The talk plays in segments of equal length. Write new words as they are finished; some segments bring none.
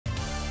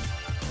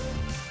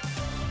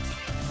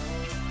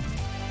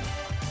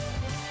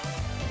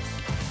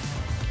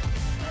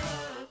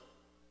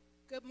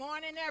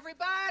morning,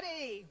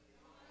 everybody.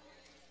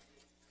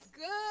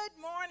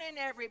 Good morning,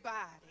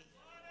 everybody.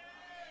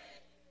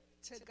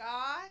 To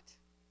God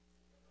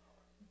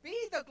be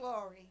the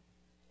glory.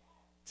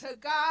 To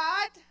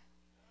God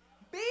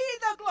be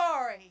the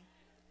glory.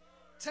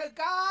 To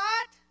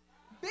God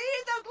be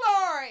the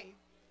glory.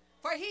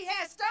 For he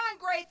has done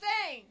great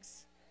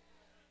things.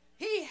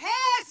 He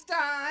has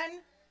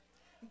done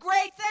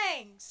great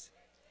things.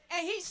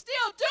 And he's still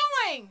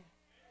doing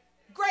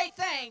great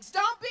things.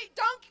 Don't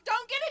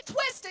get it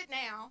twisted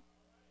now.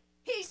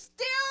 He's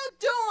still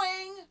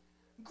doing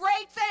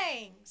great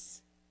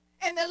things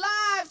in the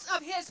lives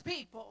of his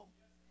people.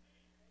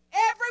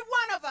 Every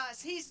one of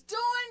us, he's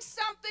doing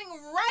something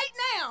right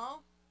now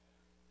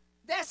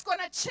that's going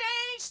to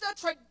change the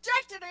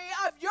trajectory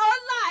of your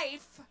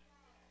life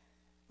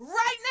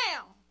right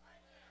now.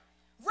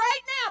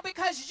 Right now,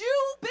 because you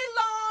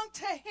belong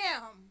to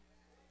him.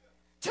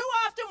 Too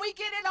often we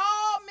get it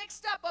all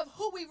mixed up of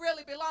who we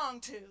really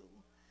belong to.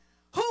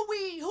 Who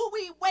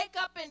we wake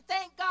up and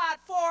thank God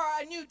for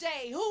a new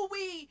day. Who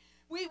we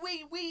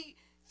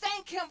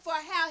thank him for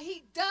how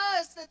he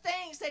does the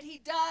things that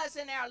he does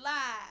in our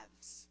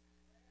lives.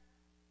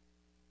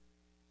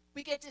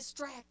 We get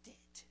distracted.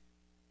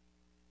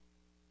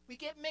 We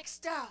get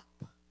mixed up.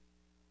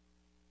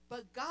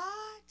 But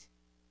God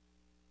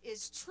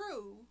is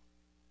true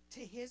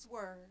to his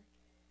word.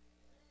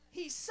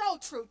 He's so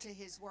true to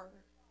his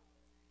word.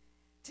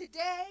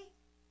 Today,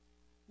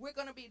 we're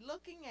going to be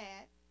looking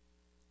at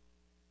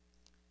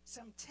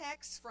some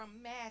texts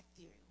from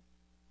Matthew.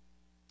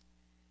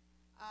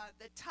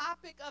 The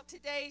topic of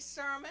today's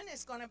sermon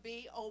is going to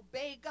be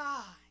obey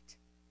God.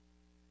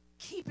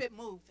 Keep it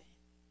moving.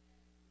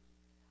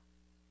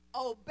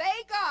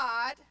 Obey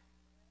God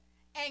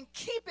and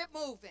keep it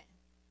moving.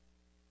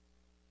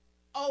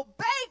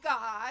 Obey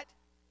God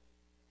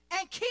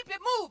and keep it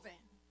moving.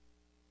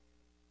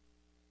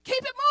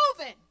 Keep it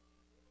moving.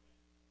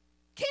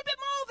 Keep it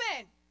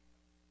moving.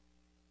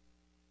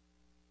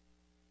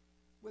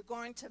 We're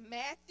going to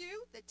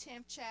Matthew, the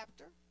 10th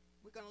chapter.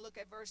 We're going to look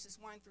at verses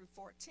 1 through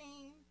 14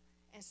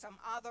 and some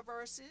other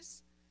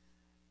verses.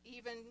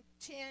 Even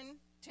 10th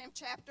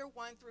chapter,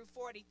 1 through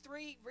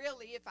 43.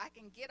 Really, if I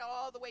can get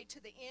all the way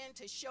to the end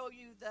to show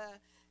you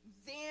the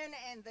then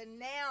and the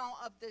now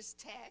of this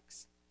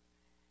text.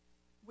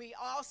 We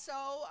also,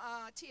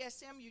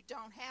 TSM, you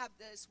don't have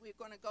this. We're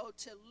going to go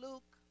to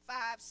Luke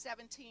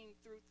 5:17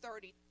 through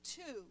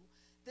 32.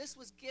 This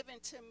was given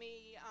to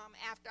me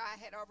after I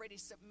had already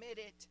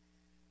submitted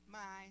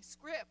my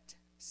script.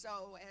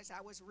 So as I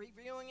was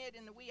reviewing it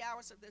in the wee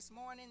hours of this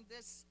morning,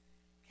 this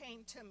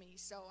came to me.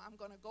 So I'm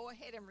going to go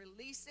ahead and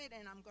release it,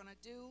 and I'm going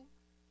to do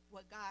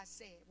what God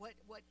said. What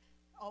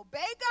obey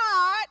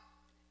God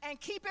and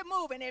keep it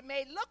moving. It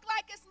may look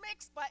like it's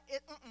mixed, but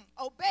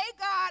obey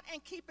God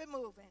and keep it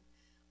moving.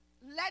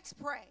 Let's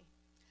pray.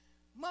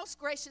 Most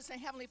gracious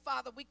and heavenly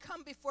Father, we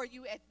come before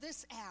you at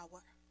this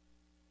hour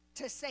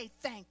to say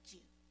thank you.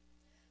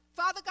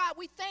 Father God,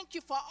 we thank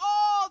you for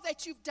all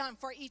that you've done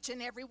for each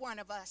and every one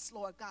of us,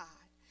 Lord God.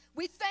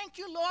 We thank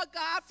you, Lord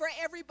God, for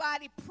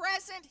everybody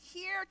present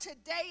here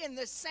today in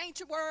this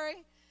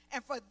sanctuary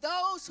and for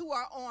those who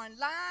are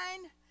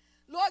online.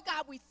 Lord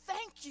God, we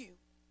thank you.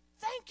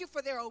 Thank you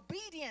for their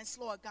obedience,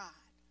 Lord God,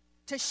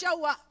 to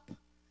show up.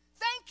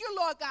 Thank you,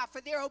 Lord God, for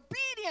their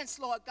obedience,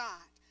 Lord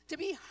God, to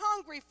be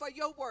hungry for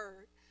your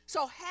word.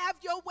 So have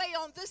your way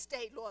on this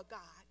day, Lord God.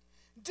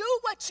 Do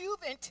what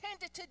you've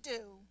intended to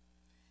do.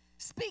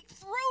 Speak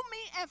through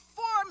me and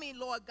for me,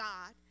 Lord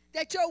God,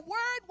 that your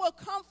word will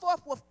come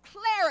forth with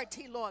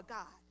clarity, Lord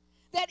God.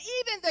 That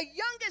even the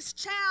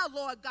youngest child,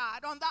 Lord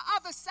God, on the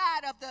other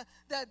side of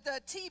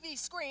the TV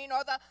screen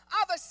or the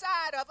other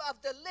side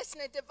of the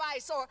listening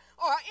device or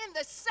in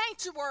the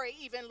sanctuary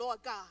even,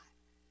 Lord God,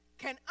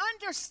 can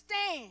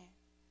understand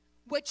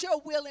what your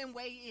will and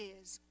way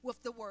is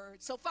with the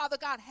word. So, Father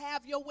God,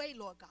 have your way,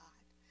 Lord God.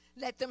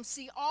 Let them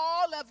see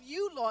all of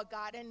you, Lord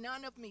God, and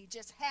none of me.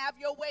 Just have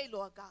your way,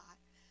 Lord God.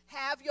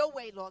 Have your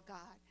way, Lord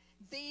God.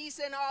 These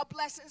and all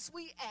blessings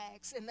we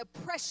ask. In the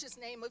precious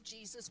name of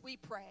Jesus we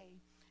pray.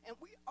 And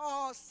we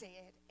all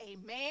said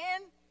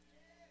amen,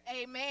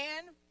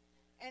 amen,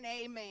 and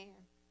amen.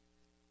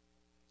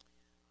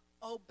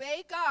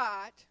 Obey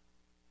God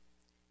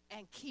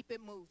and keep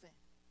it moving.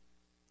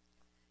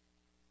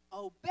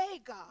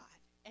 Obey God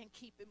and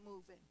keep it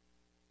moving.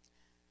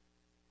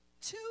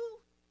 Two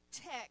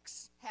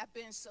texts have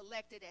been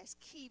selected as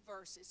key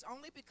verses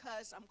only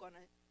because I'm going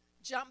to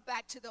jump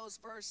back to those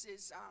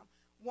verses,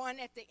 one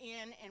at the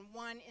end and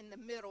one in the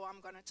middle. I'm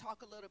going to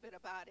talk a little bit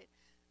about it.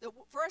 The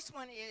first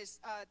one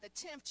is the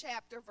 10th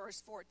chapter,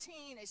 verse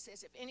 14. It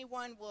says, if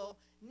anyone will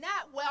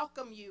not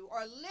welcome you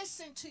or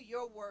listen to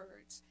your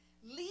words,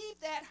 leave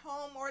that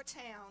home or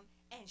town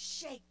and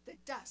shake the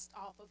dust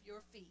off of your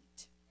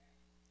feet.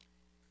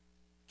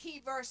 Key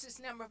verses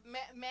number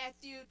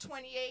Matthew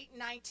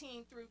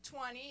 28:19 through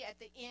 20. At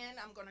the end,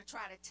 I'm going to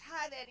try to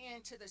tie that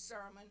into the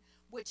sermon,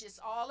 which is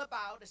all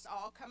about, it's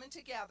all coming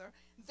together.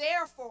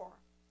 Therefore,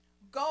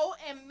 go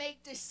and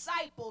make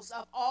disciples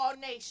of all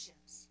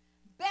nations,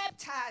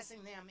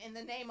 baptizing them in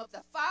the name of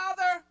the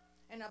Father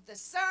and of the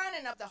Son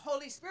and of the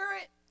Holy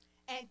Spirit,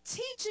 and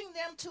teaching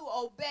them to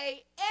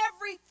obey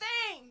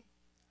everything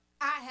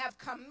I have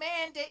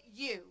commanded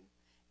you.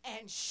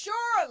 And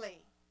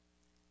surely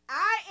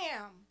I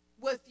am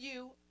with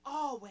you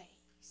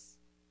always,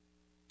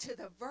 to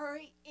the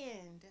very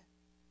end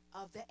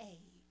of the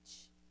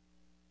age.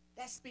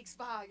 That speaks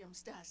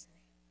volumes, doesn't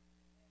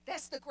it?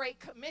 That's the Great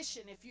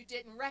Commission, if you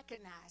didn't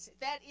recognize it.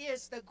 That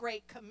is the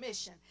Great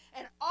Commission.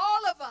 And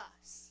all of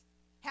us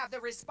have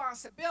the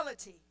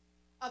responsibility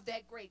of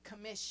that Great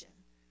Commission.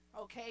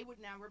 Okay,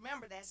 now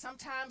remember that.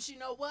 Sometimes, you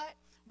know what?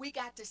 We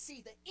got to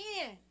see the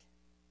end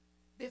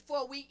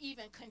before we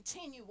even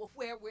continue with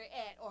where we're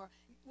at, or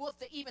with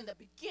even the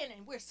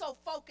beginning. We're so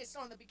focused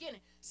on the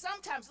beginning.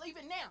 Sometimes,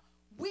 even now,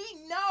 we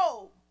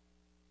know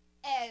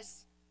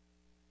as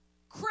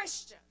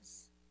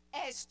Christians,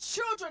 as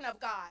children of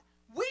God,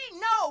 we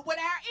know what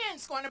our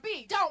end's going to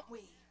be, don't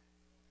we?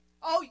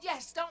 Oh,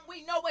 yes, don't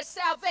we know what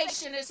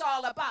salvation is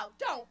all about,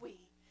 don't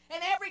we?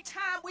 And every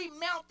time we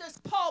mount this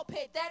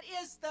pulpit, that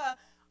is the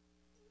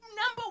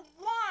number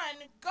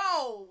one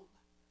goal,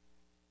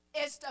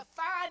 is to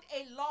find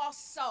a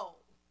lost soul,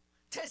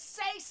 to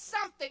say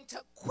something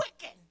to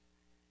quicken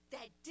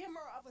that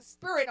dimmer of a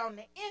spirit on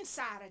the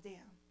inside of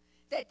them,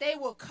 that they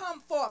will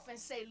come forth and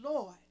say,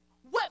 Lord,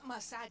 what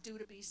must I do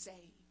to be saved?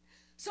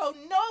 So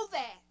know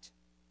that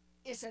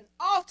it's an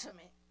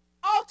ultimate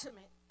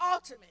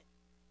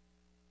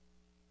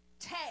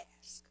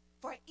task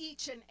for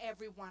each and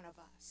every one of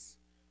us.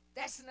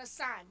 That's an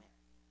assignment,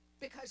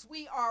 because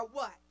we are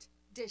what?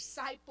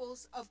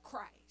 Disciples of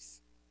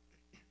Christ.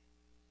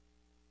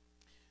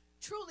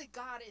 Truly,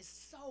 God is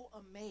so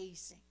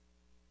amazing.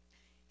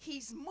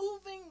 He's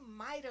moving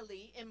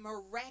mightily in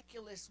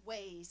miraculous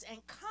ways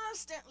and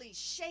constantly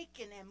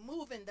shaking and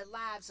moving the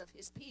lives of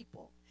his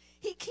people.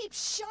 He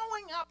keeps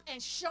showing up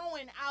and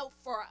showing out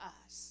for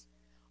us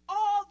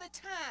all the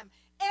time.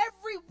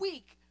 Every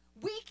week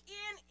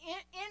in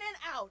and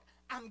out,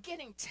 I'm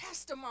getting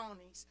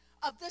testimonies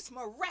of this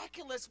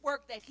miraculous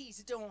work that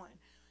he's doing.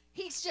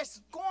 He's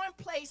just going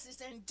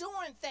places and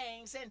doing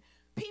things, and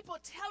people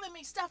telling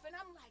me stuff, and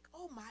I'm like,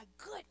 oh my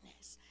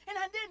goodness. And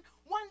I then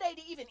one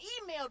lady even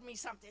emailed me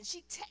something.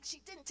 She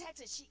didn't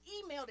text it, she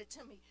emailed it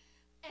to me.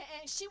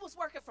 And she was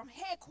working from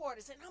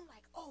headquarters, and I'm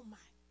like, oh my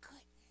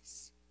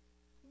goodness.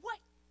 What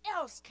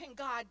else can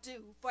God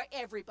do for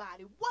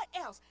everybody? What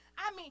else?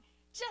 I mean,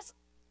 just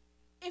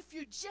if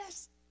you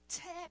just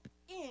tap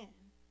in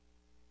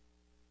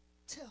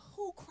to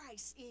who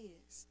Christ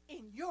is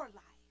in your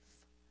life,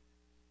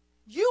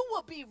 you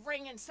will be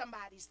ringing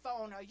somebody's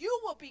phone, or you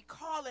will be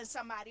calling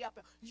somebody up,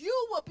 or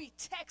you will be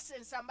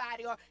texting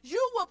somebody, or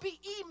you will be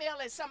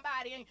emailing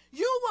somebody, and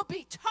you will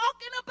be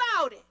talking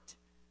about it,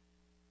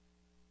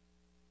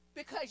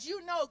 because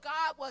you know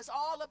God was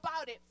all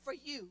about it for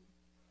you.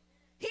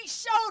 He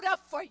showed up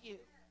for you.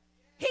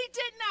 He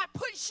did not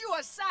push you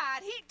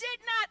aside. He did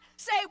not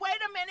say, wait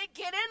a minute,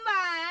 get in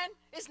line.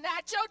 It's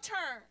not your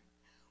turn.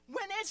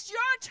 When it's your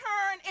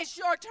turn, it's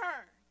your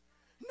turn.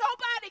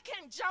 Nobody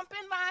can jump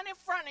in line in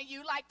front of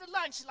you like the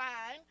lunch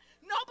line.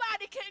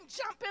 Nobody can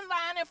jump in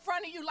line in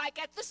front of you like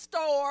at the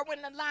store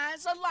when the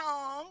lines are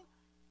long.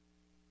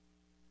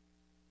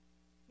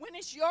 When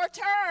it's your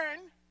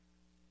turn,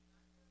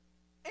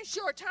 it's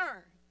your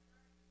turn.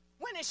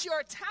 When it's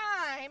your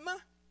time,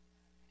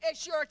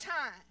 it's your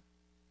time.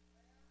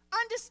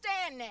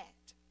 Understand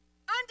that.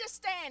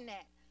 Understand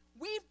that.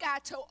 We've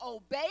got to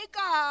obey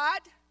God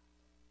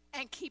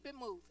and keep it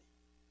moving.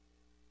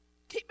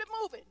 Keep it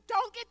moving.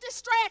 Don't get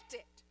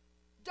distracted.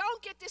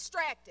 Don't get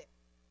distracted.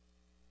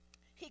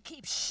 He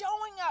keeps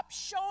showing up,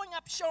 showing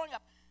up, showing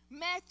up.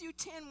 Matthew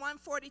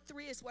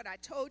 10:143 is what I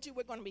told you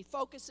we're going to be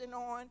focusing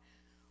on.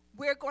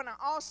 We're going to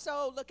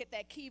also look at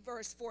that key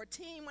verse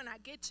 14 when I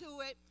get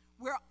to it.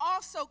 We're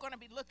also going to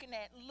be looking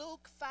at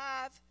Luke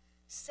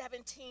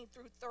 5:17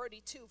 through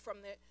 32 from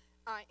the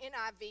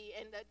NIV.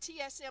 And the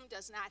TSM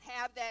does not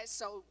have that,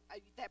 so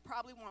that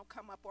probably won't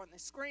come up on the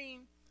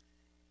screen.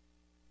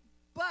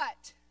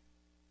 But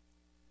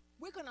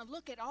we're going to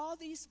look at all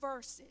these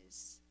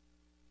verses,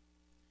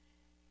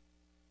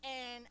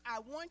 and I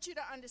want you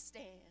to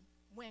understand,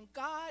 when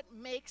God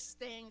makes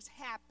things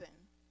happen,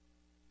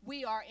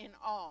 we are in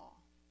awe.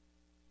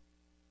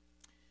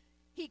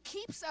 He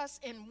keeps us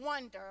in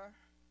wonder,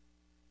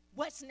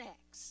 what's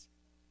next?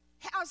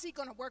 How's he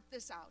going to work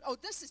this out? Oh,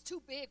 this is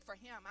too big for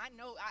him. I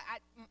know,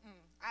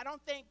 I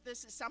don't think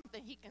this is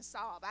something he can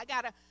solve. I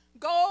got to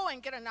go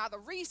and get another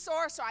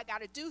resource, or I got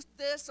to do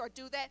this or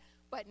do that.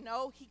 But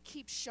no, he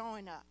keeps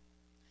showing up.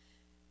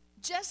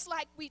 Just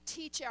like we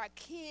teach our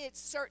kids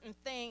certain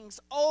things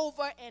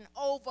over and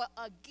over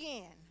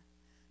again,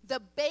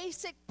 the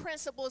basic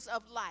principles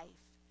of life.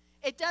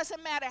 It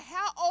doesn't matter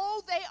how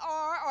old they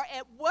are or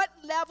at what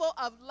level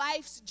of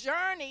life's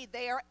journey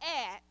they are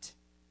at.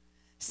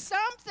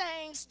 Some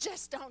things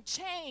just don't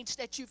change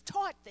that you've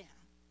taught them.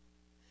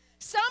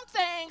 Some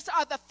things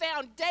are the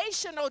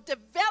foundational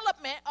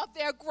development of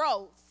their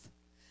growth.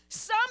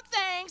 Some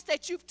things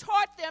that you've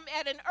taught them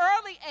at an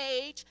early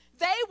age,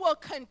 they will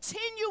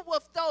continue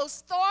with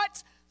those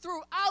thoughts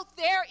throughout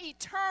their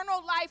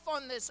eternal life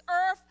on this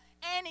earth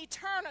and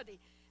eternity.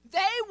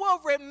 They will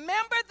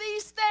remember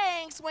these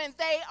things when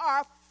they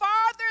are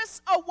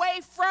farthest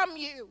away from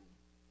you.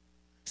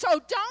 So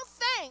don't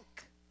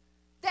think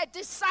that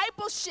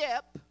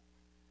discipleship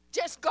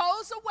just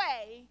goes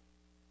away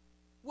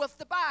with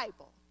the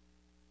Bible.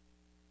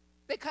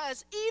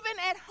 Because even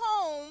at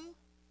home,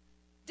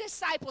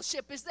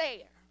 discipleship is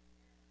there.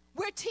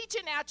 We're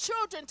teaching our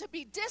children to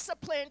be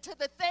disciplined to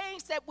the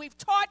things that we've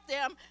taught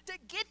them to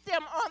get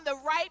them on the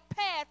right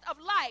path of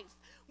life.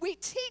 We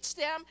teach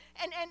them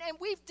and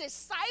we've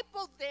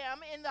discipled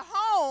them in the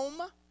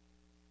home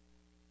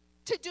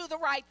to do the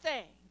right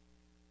thing.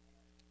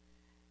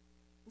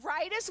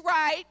 Right is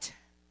right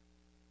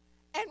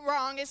and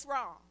wrong is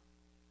wrong.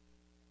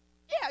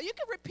 Yeah, you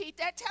can repeat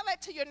that. Tell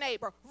that to your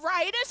neighbor.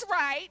 Right is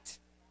right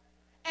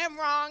and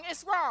wrong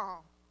is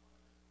wrong.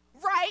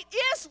 Right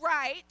is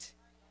right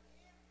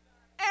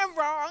and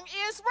wrong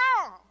is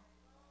wrong.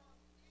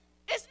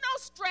 It's no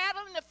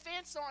straddling the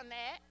fence on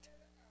that.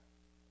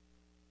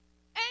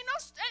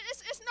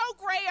 It's no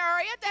gray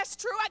area. That's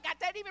true. I got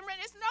that even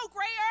written. It's no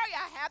gray area.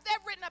 I have that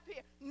written up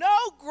here.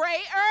 No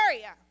gray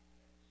area.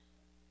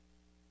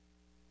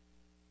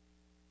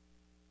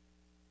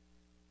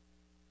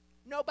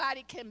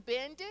 Nobody can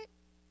bend it.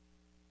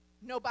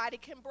 Nobody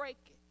can break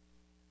it.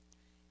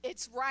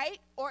 It's right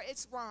or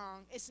it's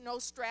wrong. It's no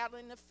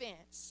straddling the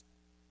fence.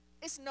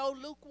 It's no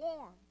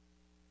lukewarm.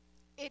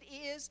 It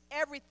is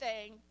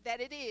everything that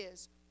it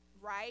is,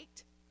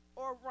 right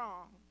or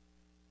wrong.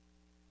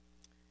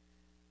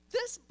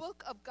 This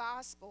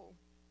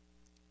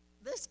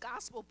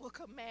gospel book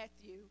of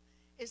Matthew,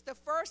 is the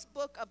first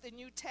book of the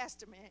New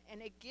Testament,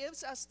 and it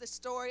gives us the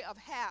story of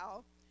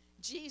how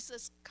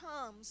Jesus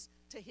comes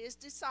to his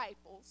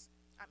disciples,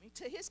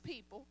 to his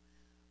people,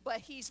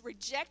 but he's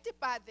rejected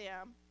by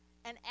them,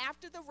 and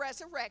after the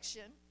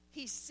resurrection,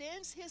 he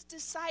sends his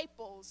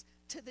disciples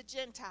to the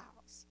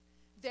Gentiles.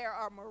 There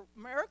are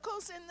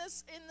miracles in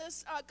this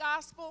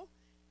gospel,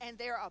 and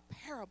there are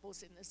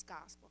parables in this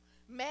gospel.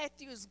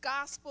 Matthew's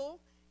gospel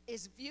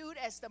is viewed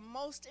as the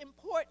most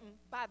important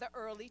by the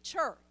early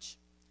church.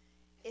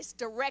 It's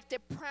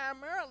directed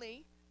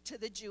primarily to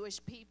the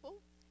Jewish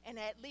people, and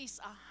at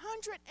least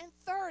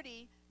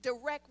 130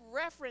 direct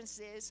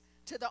references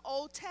to the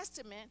Old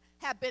Testament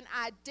have been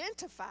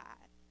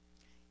identified.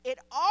 It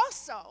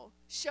also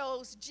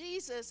shows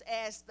Jesus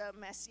as the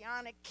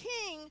messianic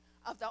king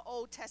of the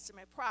Old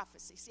Testament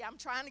prophecy. See, I'm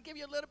trying to give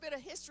you a little bit of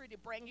history to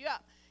bring you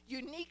up.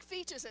 Unique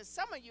features, and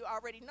some of you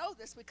already know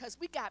this because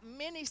we got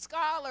many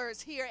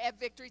scholars here at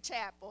Victory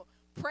Chapel.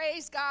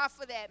 Praise God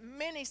for that,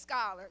 many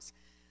scholars.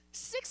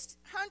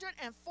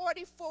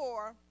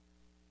 644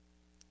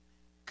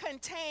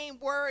 contain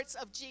words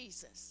of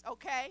Jesus,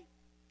 okay?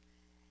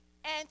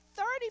 And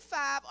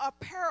 35 are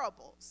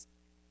parables.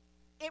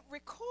 It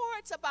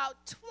records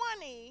about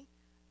 20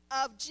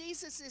 of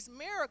Jesus'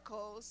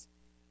 miracles,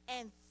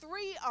 and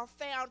 3 are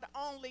found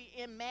only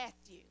in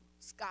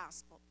Matthew's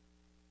gospel.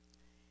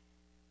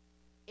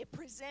 It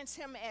presents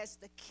him as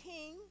the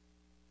king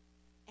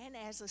and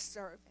as a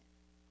servant.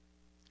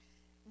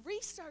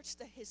 Research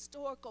the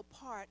historical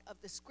part of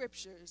the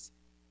scriptures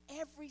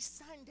every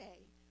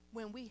Sunday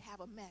when we have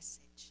a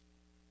message.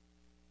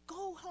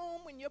 Go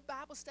home when your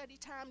Bible study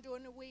time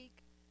during the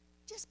week.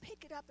 Just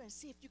pick it up and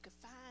see if you can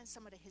find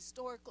some of the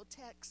historical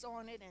texts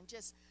on it, and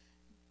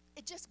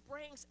it just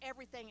brings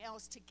everything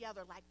else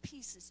together like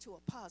pieces to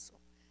a puzzle.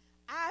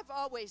 I've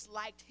always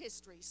liked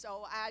history,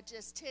 so I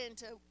just tend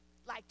to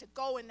like to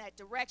go in that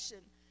direction.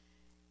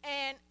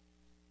 And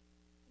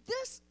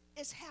this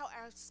is how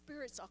our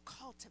spirits are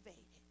cultivated.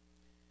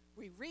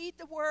 We read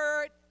the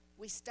word,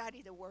 we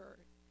study the word.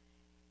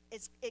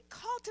 It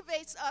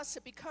cultivates us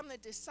to become the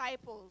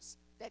disciples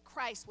that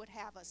Christ would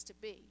have us to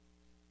be.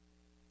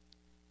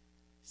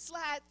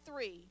 Slide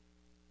 3,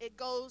 it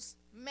goes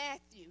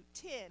Matthew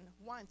 10,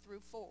 1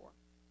 through 4.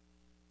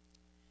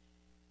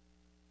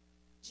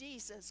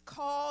 Jesus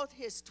called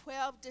his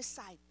 12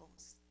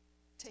 disciples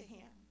to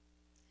him,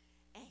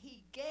 and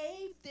he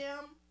gave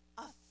them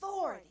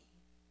authority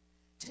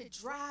to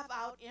drive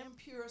out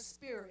impure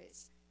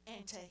spirits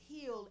and to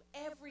heal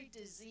every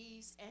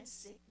disease and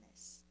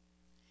sickness.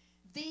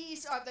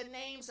 These are the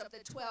names of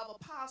the 12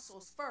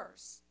 apostles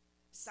first: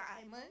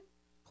 Simon,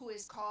 who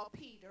is called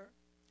Peter,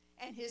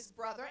 and his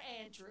brother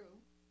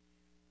Andrew,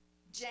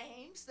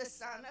 James, the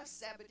son of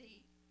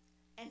Zebedee,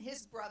 and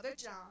his brother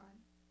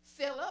John,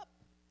 Philip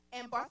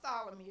and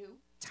Bartholomew,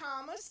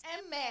 Thomas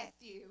and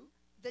Matthew,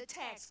 the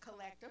tax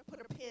collector, put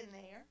a pin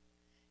there,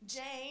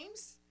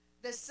 James,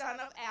 the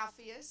son of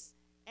Alphaeus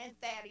and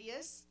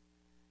Thaddeus,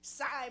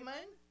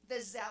 Simon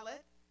the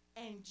zealot,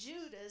 and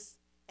Judas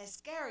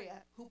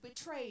Iscariot, who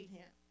betrayed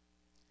him.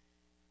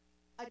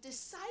 A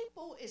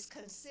disciple is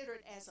considered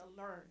as a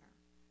learner.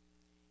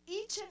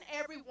 Each and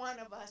every one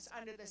of us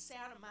under the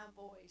sound of my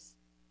voice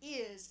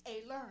is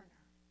a learner.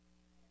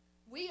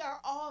 We are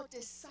all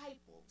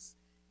disciples.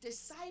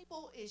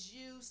 Disciple is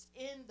used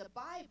in the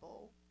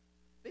Bible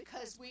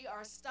because we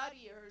are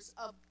studiers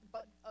of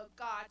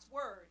God's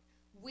word.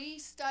 we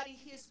study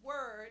his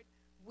word,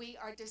 we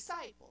are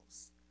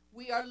disciples.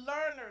 We are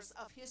learners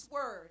of his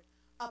word.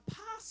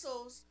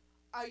 Apostles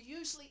are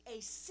usually a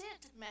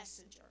sent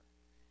messenger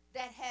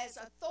that has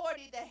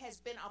authority that has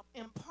been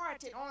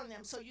imparted on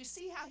them. So you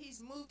see how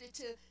he's moved it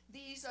to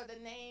these are the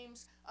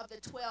names of the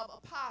 12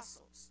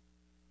 apostles.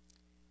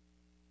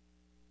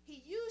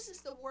 He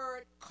uses the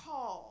word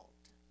called.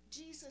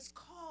 Jesus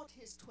called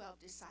his 12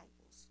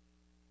 disciples.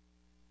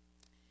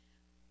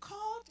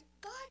 Called,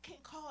 God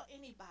can call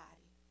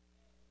anybody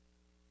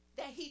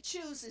that he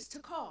chooses to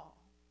call.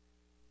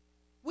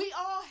 We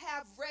all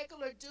have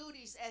regular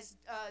duties as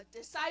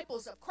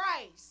disciples of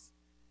Christ,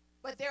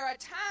 but there are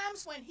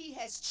times when he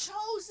has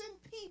chosen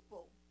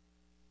people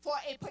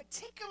for a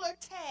particular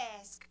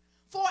task,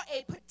 for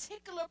a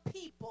particular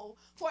people,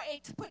 for a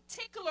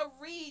particular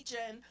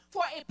region,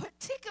 for a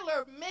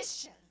particular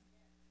mission.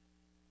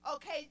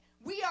 Okay,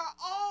 we are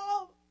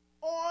all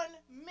on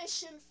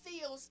mission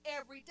fields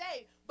every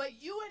day,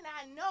 but you and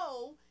I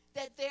know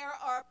that there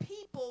are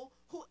people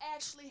who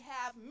actually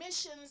have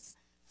missions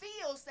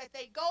fields that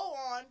they go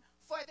on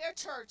for their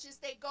churches.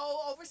 They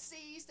go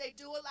overseas. They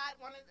do a lot.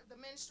 One of the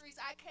ministries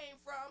I came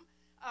from,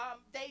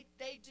 they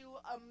do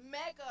a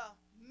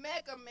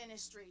mega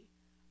ministry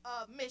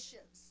of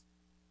missions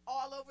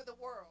all over the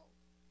world.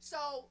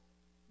 So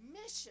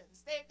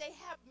missions, they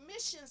have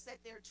missions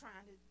that they're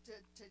trying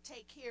to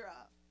take care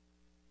of.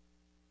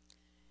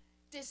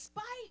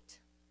 Despite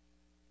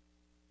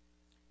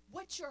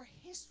what your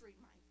history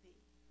might be,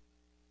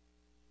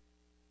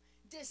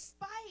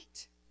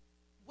 despite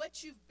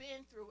what you've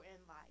been through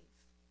in life,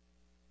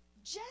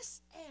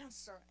 just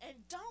answer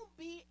and don't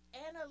be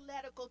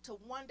analytical to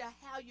wonder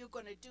how you're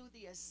going to do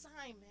the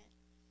assignment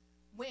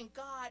when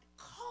God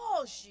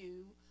calls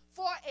you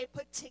for a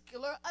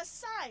particular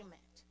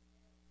assignment.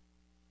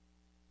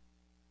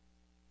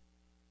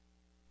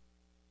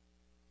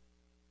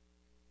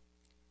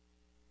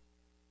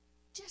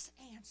 Just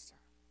answer.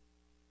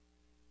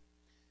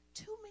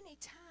 Too many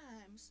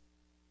times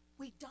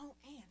we don't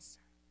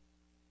answer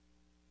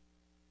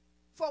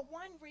for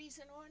one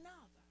reason or another.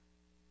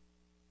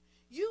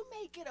 You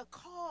may get a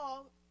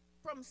call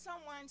from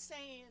someone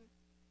saying,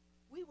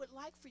 we would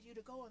like for you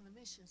to go on the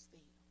missions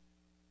field.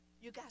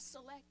 You got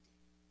selected.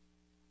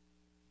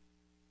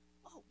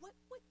 Oh,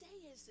 what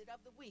day is it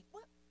of the week?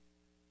 When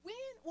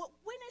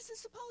is it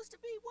supposed to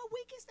be? What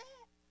week is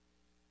that?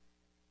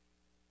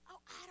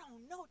 Oh, I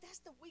don't know. That's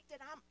the week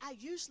that I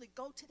usually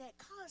go to that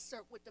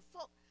concert with the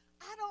folk.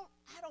 I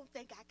don't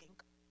think I can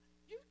go.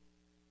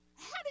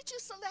 How did you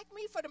select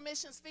me for the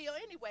missions field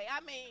anyway? I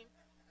mean,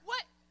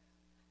 what?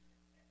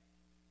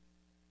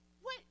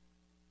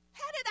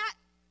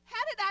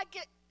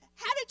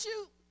 How did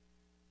you?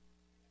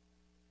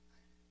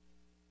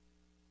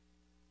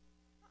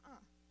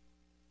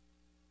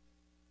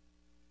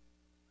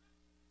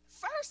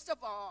 First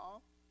of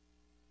all,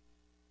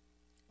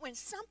 when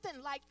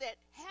something like that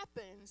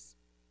happens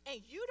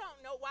and you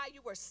don't know why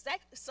you were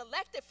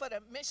selected for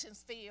the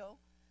missions field,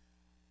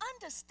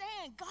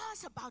 understand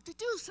God's about to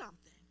do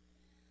something.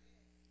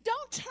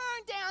 Don't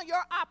turn down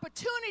your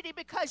opportunity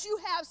because you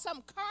have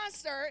some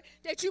concert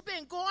that you've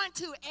been going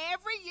to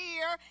every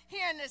year,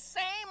 hearing the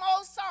same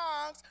old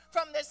songs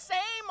from the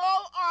same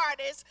old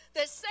artists,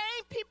 the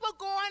same people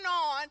going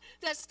on,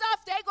 the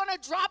stuff they're going to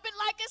drop it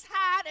like it's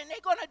hot, and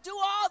they're going to do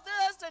all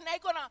this, and they're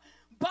going to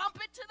bump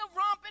it to the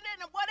rumpet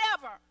and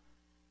whatever.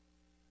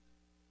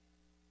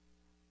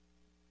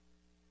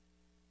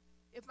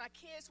 If my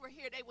kids were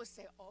here, they would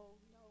say, oh,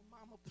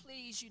 Mama,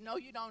 please, you know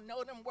you don't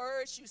know them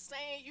words you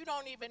saying. You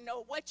don't even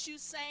know what you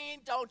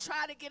saying. Don't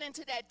try to get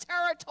into that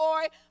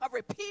territory of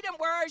repeating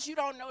words you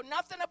don't know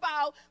nothing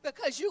about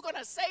because you're going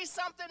to say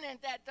something and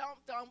that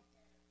don't.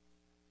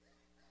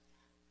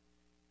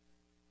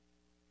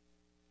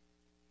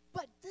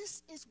 But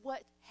this is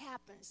what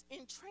happens.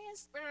 In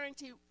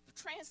transparency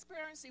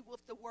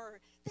with the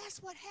word,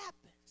 that's what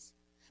happens.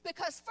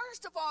 Because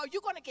first of all,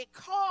 you're going to get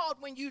called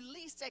when you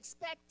least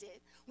expect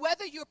it.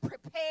 Whether you're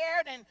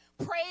prepared and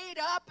prayed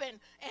up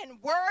and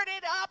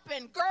worded up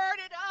and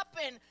girded up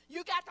and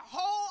you got the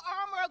whole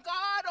armor of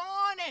God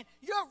on and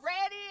you're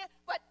ready.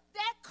 But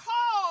that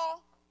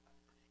call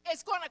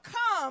is going to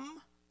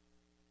come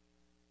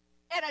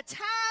at a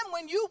time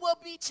when you will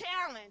be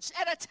challenged.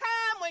 At a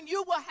time when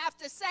you will have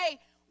to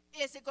say,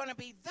 is it going to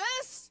be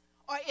this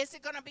or is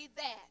it going to be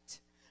that?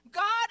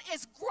 God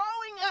is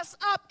growing us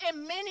up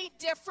in many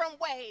different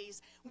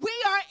ways. We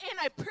are in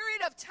a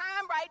period of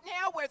time right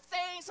now where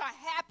things are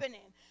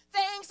happening.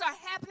 Things are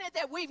happening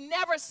that we've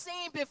never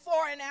seen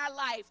before in our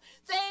life.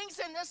 Things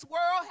in this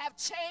world have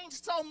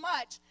changed so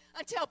much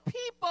until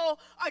people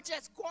are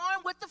just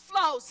going with the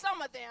flow.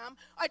 Some of them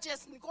are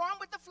just going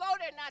with the flow.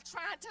 They're not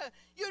trying to,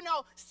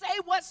 say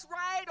what's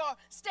right or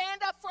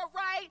stand up for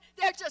right.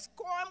 They're just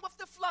going with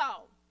the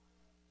flow.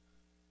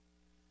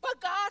 But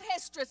God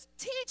has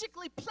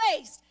strategically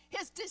placed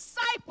his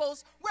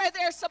disciples where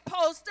they're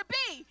supposed to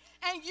be.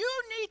 And you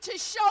need to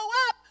show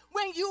up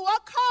when you are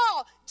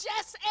called.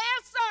 Just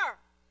answer.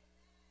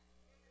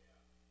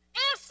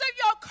 Answer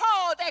your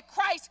call that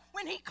Christ,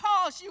 when he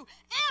calls you,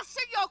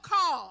 answer your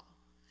call.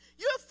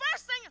 You're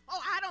first thinking, oh,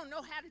 I don't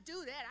know how to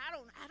do that.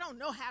 I don't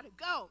know how to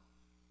go.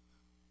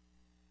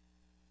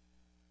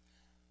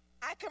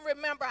 I can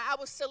remember I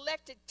was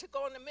selected to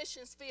go on the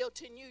missions field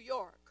to New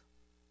York.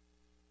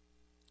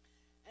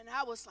 And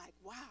I was like,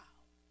 wow.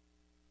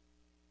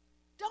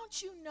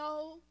 Don't you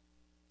know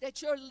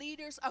that your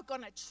leaders are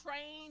going to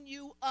train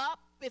you up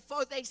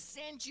before they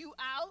send you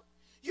out?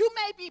 You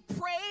may be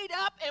prayed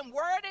up and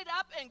worded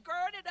up and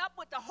girded up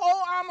with the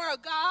whole armor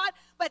of God,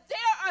 but there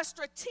are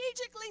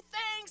strategically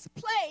things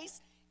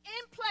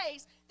in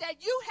place that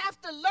you have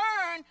to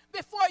learn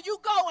before you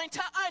go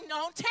into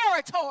unknown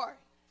territory.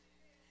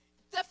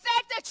 The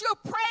fact that you're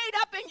prayed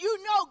up and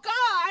you know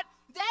God,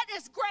 that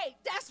is great.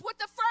 That's what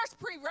the first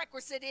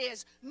prerequisite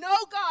is. Know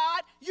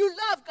God, you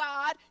love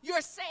God,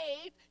 you're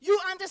saved, you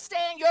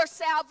understand your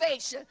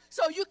salvation,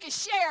 so you can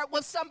share it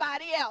with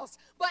somebody else.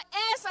 But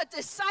as a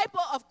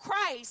disciple of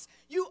Christ,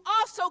 you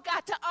also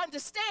got to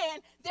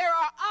understand there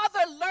are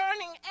other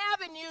learning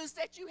avenues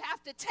that you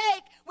have to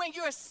take when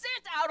you're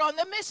sent out on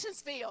the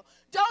missions field.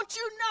 Don't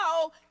you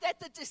know that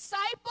the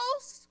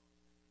disciples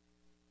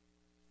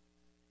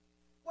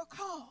were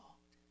called?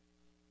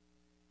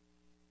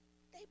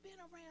 They've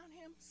been around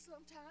him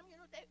sometime,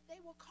 they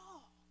were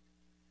called.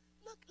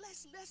 Look,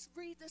 let's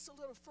read this a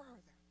little further.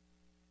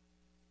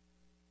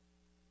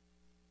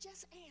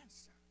 Just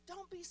answer.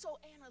 Don't be so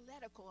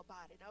analytical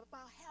about it,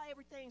 about how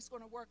everything's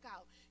going to work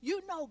out.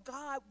 You know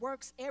God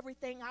works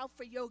everything out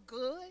for your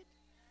good.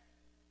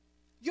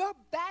 Your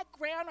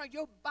background or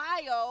your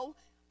bio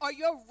or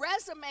your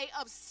resume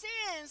of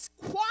sins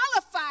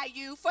qualify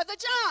you for the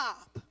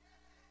job.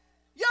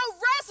 Your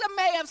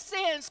resume of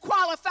sins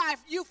qualify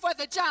you for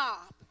the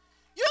job.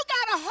 You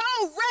got a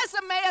whole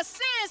resume of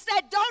sins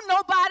that don't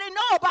nobody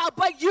know about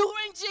but you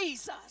and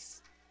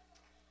Jesus.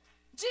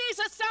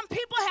 Jesus, some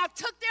people have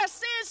took their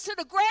sins to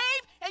the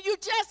grave and you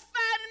just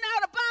finding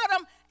out about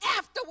them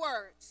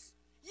afterwards.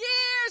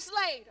 Years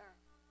later,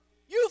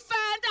 you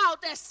find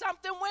out that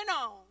something went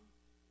on.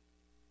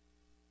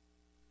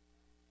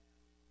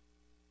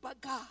 But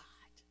God.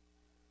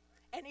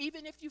 And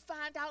even if you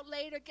find out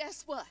later,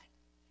 guess what?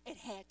 It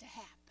had to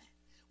happen.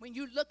 When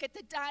you look at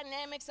the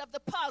dynamics of the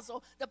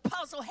puzzle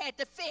had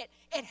to fit.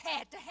 It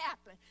had to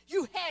happen.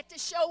 You had to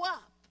show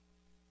up.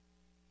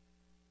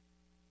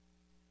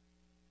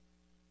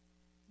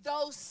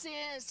 Those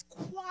sins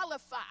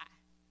qualify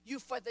you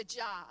for the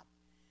job.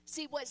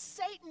 See, what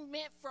Satan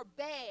meant for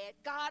bad,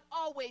 God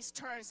always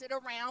turns it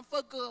around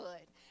for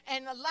good.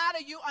 And a lot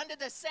of you, under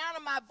the sound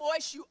of my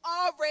voice, you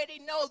already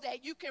know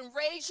that. You can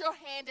raise your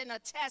hand and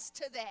attest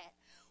to that.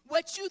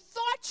 What you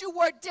thought you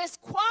were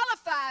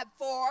disqualified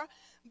for,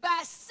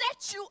 by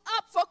set you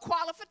up for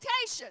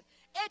qualification.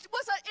 It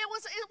was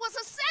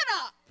a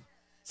setup.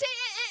 See,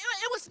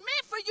 it was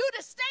meant for you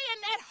to stay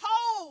in that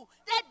hole,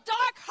 that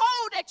dark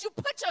hole that you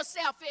put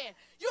yourself in.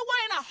 You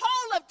were in a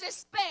hole of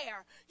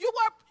despair. You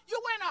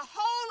were in a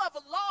hole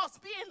of loss,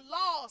 being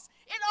lost.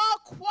 It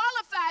all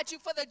qualified you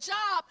for the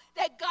job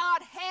that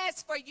God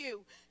has for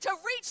you. To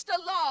reach the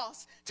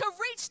lost, to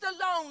reach the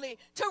lonely,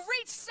 to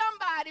reach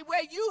somebody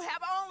where you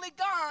have only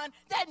gone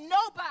that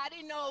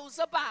nobody knows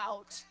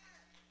about.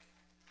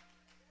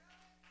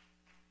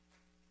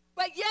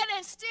 But yet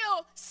and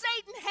still,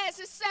 Satan has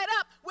it set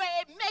up where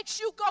it makes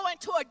you go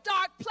into a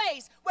dark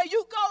place, where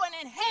you go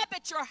and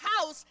inhabit your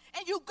house,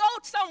 and you go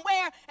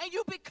somewhere and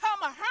you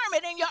become a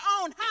hermit in your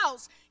own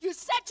house. You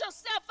set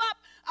yourself up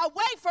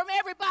away from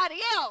everybody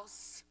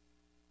else.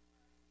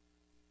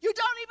 You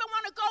don't even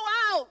want to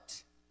go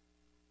out.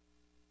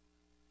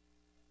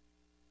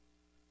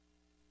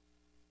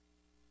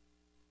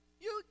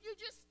 You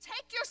just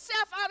take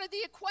yourself out of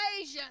the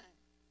equation.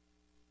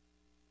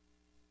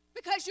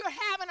 Because you're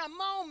having a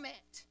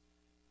moment,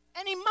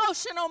 an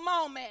emotional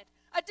moment,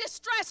 a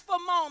distressful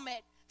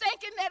moment,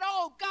 thinking that,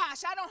 oh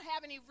gosh, I don't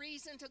have any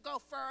reason to go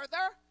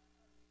further.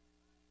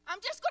 I'm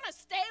just going to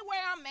stay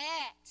where I'm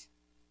at.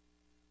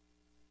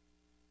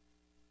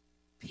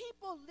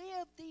 People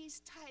live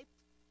these type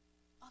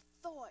of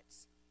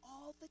thoughts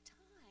all the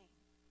time.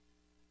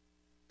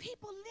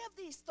 People live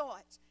these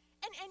thoughts.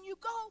 And you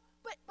go,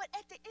 but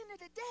at the end of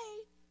the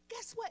day,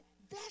 guess what?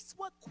 That's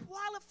what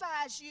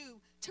qualifies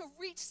you to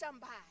reach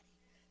somebody.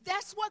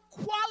 That's what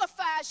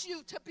qualifies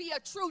you to be a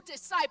true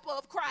disciple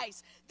of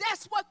Christ.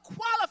 That's what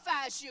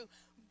qualifies you.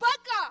 But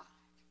God,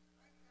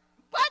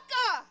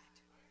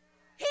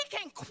 He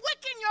can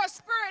quicken your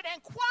spirit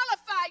and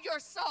qualify your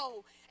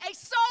soul. A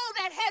soul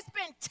that has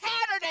been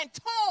tattered and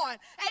torn.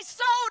 A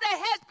soul that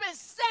has been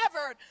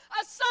severed.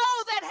 A soul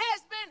that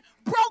has been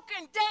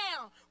broken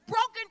down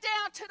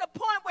to the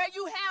point where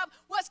you have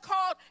what's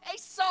called a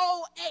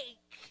soul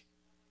ache.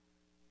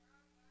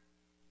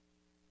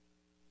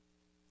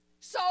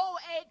 Soul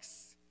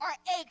aches are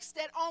aches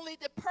that only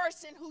the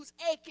person who's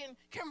aching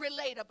can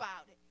relate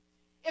about it.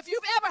 If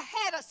you've ever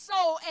had a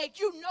soul ache,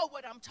 you know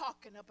what I'm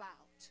talking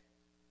about.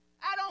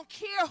 I don't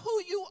care who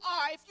you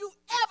are. If you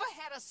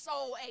ever had a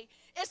soul ache,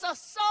 it's a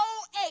soul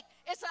ache.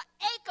 It's an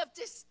ache of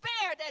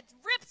despair that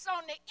rips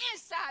on the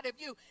inside of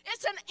you.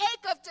 It's an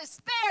ache of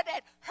despair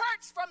that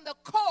hurts from the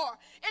core.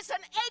 It's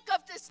an ache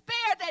of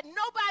despair that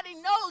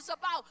nobody knows about.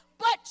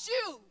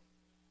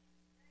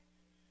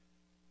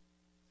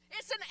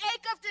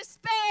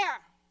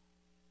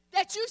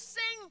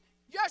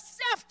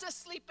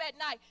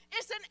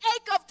 it's an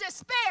ache of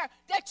despair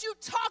that you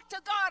talk to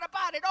God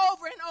about it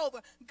over and over.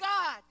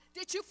 God,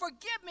 did you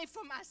forgive me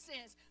for my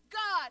sins?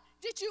 God,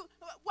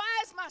 why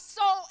is my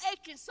soul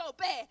aching so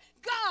bad?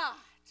 God.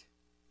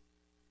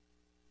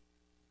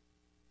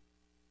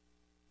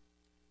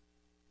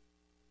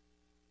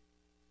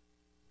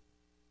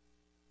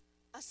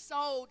 A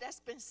soul that's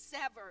been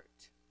severed.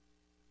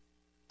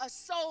 A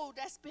soul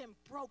that's been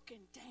broken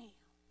down.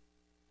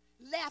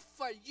 Left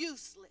for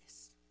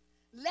useless.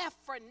 Left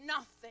for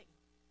nothing.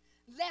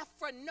 Left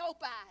for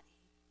nobody.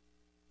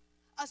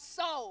 A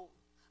soul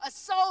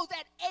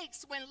that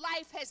aches when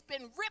life has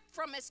been ripped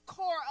from its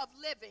core of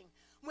living,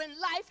 when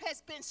life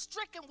has been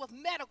stricken with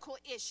medical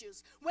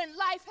issues, when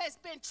life has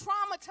been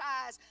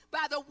traumatized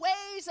by the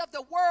ways of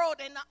the world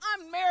and the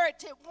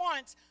unmerited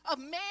wants of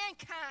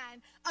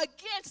mankind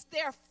against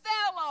their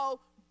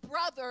fellow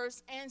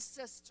brothers and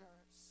sisters.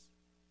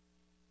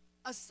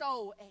 A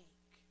soul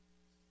ache.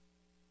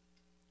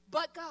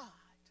 But God,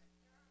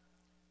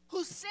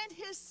 who sent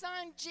his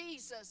son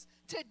Jesus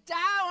to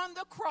die on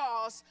the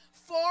cross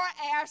for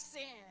our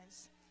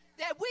sins,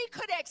 that we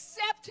could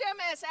accept him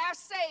as our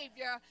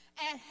Savior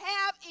and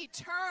have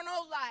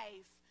eternal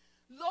life.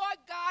 Lord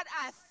God,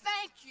 I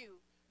thank you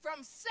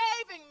from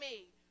saving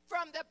me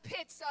from the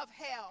pits of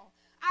hell.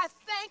 I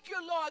thank you,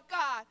 Lord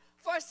God,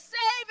 for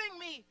saving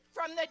me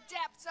from the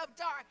depths of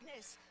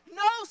darkness.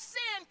 No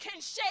sin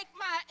can shake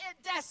my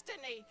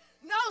destiny.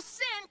 No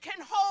sin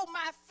can hold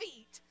my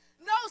feet.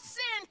 No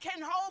sin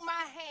can hold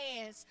my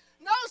hands.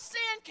 No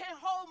sin can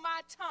hold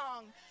my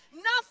tongue.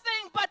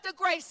 Nothing but the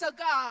grace of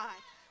God.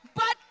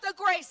 But the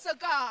grace of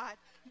God.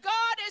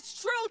 God is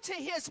true to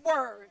his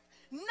word.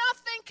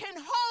 Nothing can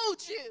hold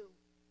you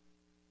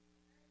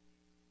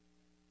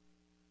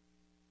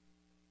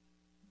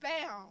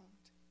bound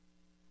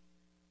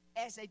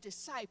as a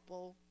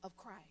disciple of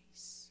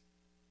Christ.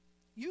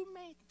 You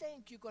may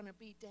think you're going to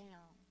be down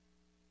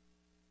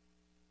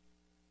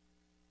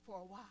for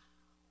a while.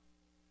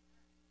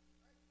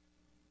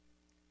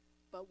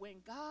 But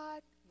when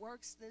God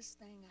works this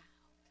thing out,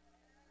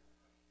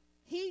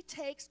 he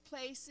takes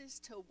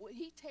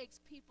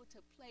people to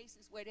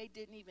places where they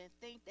didn't even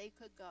think they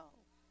could go.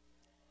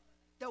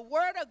 The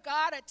word of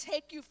God will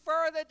take you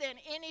further than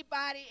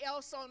anybody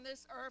else on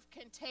this earth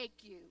can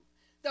take you.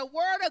 The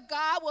word of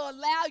God will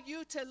allow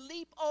you to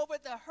leap over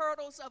the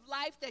hurdles of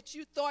life that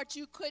you thought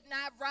you could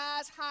not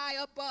rise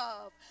high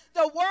above.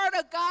 The word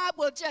of God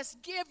will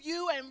just give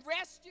you and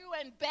rest you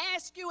and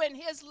bask you in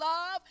his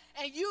love,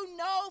 and you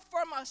know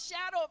from a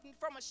shadow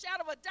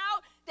of a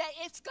doubt that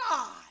it's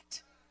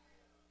God.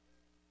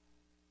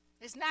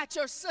 It's not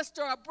your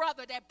sister or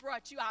brother that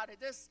brought you out of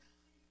this.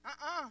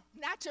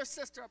 Not your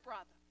sister or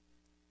brother.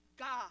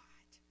 God.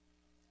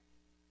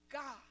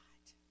 God.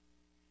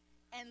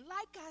 And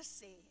like I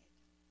said,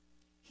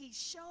 he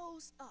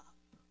shows up.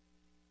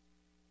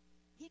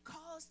 He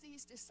calls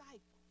these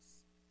disciples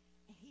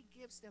and he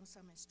gives them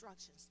some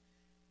instructions.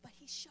 But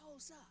he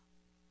shows up.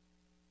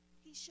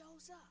 He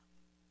shows up.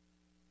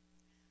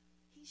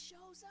 He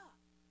shows up.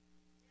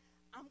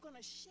 I'm going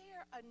to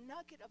share a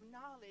nugget of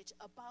knowledge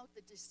about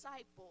the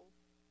disciple,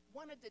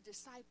 one of the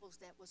disciples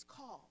that was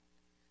called.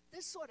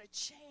 This sort of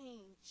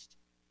changed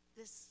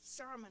this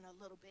sermon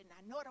a little bit. And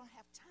I know I don't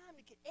have time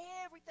to get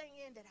everything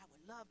in that I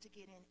would love to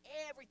get in,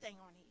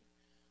 everything on here.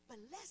 But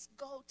let's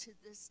go to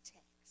this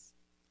text.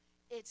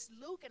 It's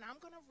Luke, and I'm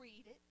going to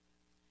read it.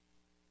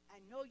 I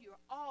know you're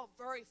all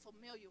very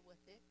familiar with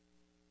it.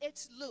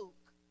 It's Luke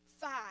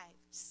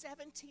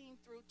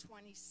 5:17 through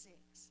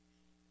 26.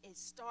 It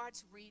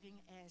starts reading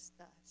as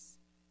thus.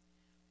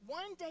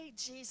 One day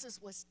Jesus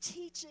was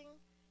teaching,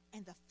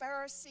 and the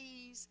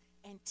Pharisees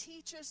and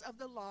teachers of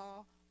the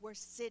law were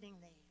sitting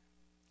there.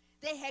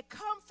 They had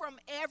come from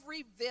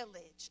every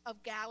village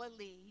of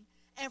Galilee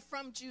and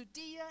from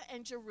Judea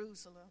and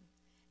Jerusalem.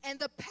 And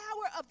the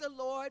power of the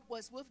Lord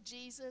was with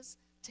Jesus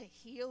to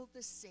heal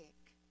the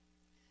sick.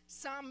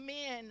 Some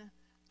men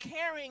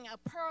carrying a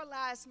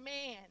paralyzed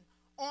man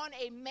on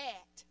a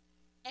mat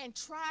and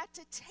tried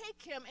to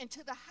take him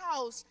into the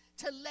house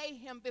to lay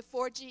him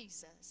before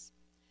Jesus.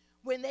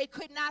 When they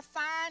could not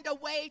find a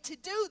way to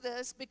do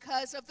this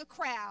because of the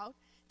crowd,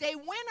 they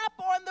went up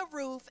on the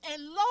roof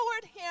and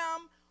lowered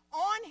him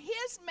on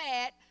his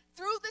mat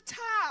through the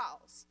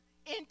tiles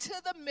into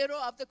the middle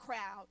of the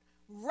crowd,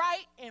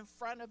 right in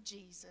front of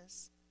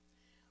Jesus.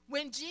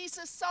 When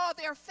Jesus saw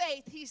their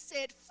faith, he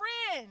said,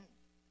 "Friend,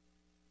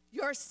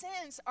 your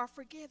sins are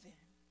forgiven."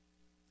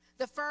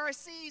 The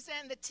Pharisees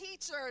and the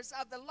teachers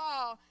of the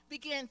law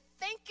began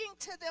thinking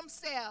to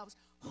themselves,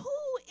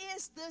 "Who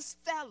is this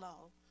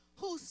fellow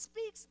who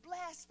speaks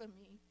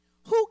blasphemy?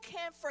 Who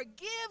can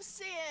forgive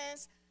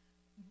sins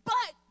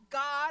but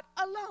God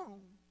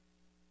alone?"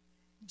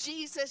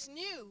 Jesus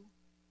knew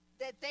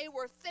that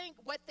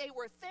what they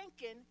were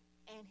thinking,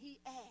 and he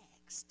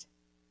asked,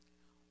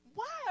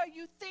 "Why are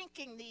you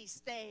thinking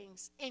these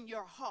things in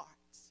your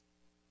hearts?"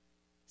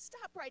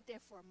 Stop right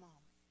there for a moment.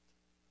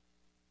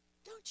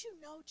 Don't you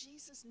know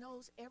Jesus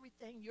knows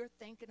everything you're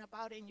thinking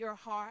about in your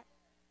heart?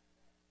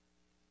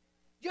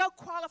 Your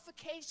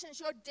qualifications,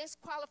 your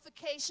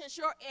disqualifications,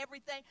 your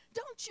everything.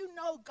 Don't you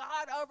know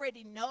God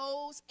already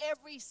knows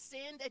every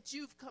sin that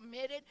you've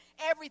committed,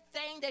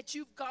 everything that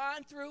you've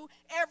gone through,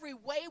 every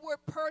wayward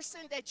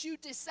person that you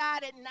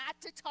decided not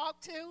to talk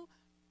to?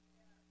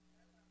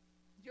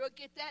 You'll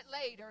get that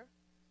later,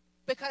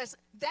 because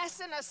that's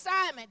an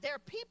assignment. There are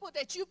people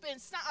that you've been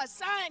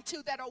assigned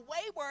to that are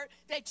wayward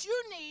that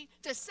you need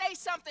to say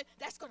something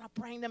that's going to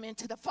bring them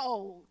into the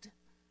fold.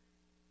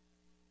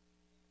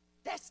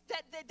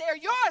 They're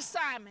your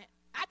assignment.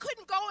 I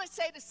couldn't go and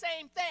say the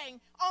same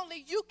thing.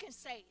 Only you can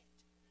say it,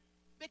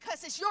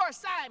 because it's your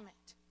assignment.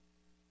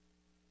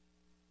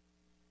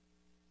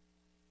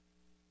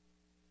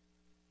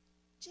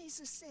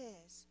 Jesus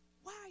says,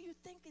 why are you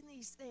thinking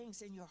these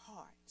things in your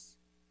hearts?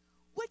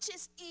 Which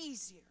is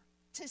easier,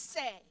 to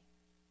say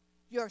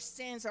your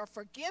sins are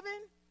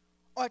forgiven,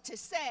 or to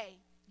say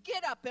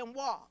get up and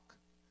walk?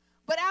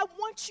 But I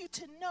want you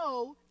to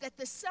know that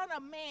the Son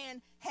of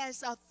Man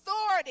has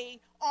authority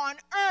on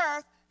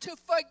earth to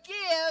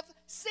forgive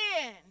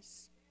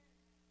sins.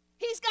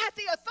 He's got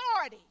the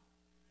authority.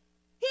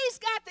 He's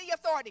got the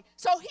authority.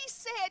 So he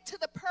said to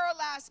the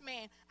paralyzed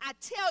man, I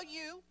tell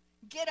you,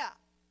 get up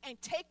and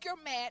take your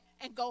mat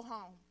and go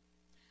home.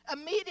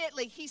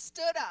 Immediately he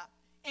stood up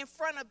in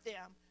front of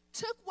them,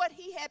 took what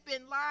he had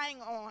been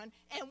lying on,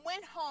 and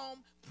went home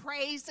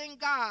praising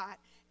God.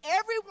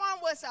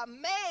 Everyone was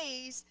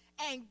amazed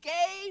and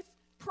gave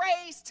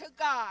praise to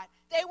God.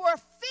 They were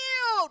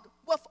filled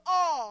with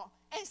awe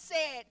and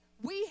said,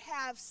 we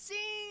have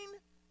seen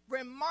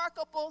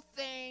remarkable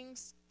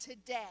things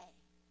today.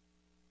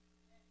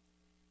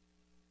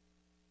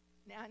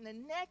 Now in the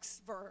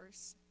next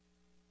verse,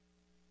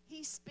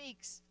 he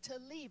speaks to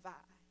Levi.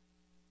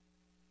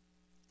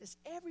 Does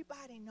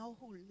everybody know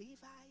who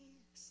Levi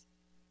is?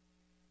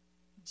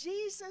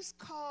 Jesus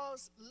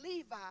calls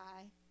Levi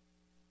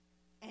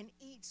and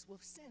eats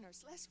with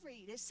sinners. Let's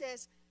read. It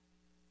says,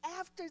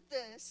 after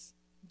this,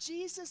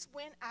 Jesus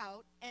went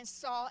out and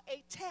saw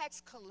a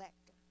tax collector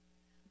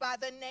by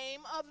the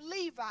name of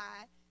Levi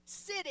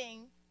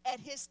sitting at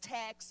his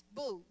tax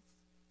booth.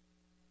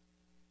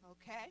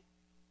 Okay?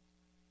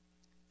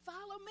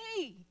 Follow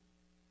me,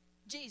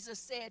 Jesus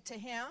said to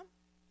him.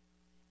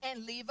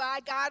 And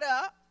Levi got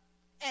up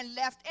and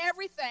left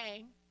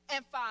everything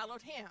and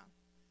followed him.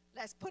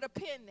 Let's put a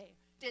pin there.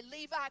 Did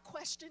Levi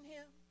question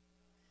him?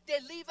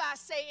 Did Levi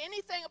say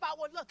anything about,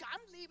 well, look,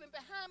 I'm leaving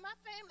behind my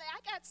family. I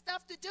got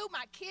stuff to do.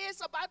 My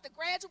kids are about to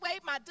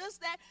graduate, my this,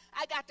 that.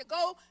 I got to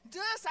go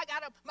this.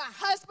 My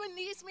husband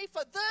needs me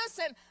for this,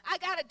 and I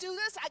got to do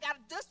this. I got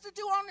this to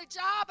do on the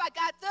job. I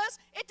got this.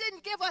 It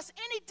didn't give us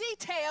any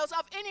details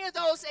of any of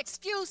those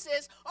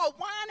excuses or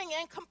whining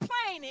and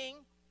complaining.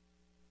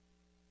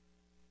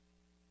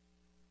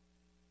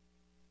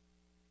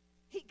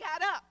 He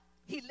got up.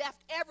 He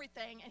left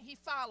everything, and he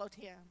followed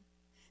him.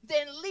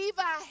 Then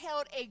Levi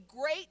held a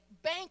great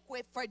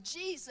banquet for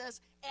Jesus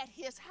at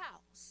his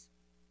house.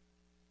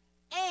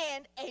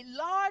 And a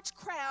large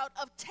crowd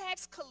of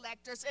tax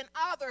collectors and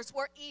others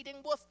were eating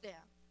with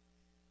them.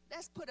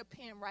 Let's put a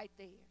pin right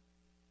there.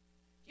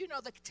 You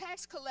know, the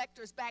tax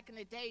collectors back in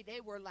the day,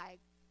 they were like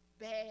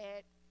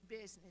bad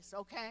business,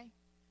 okay?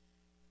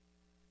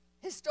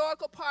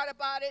 Historical part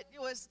about it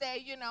was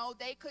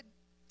they could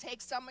take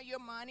some of your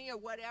money or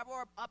whatever,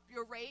 or up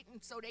your rate,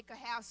 and so they could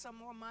have some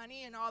more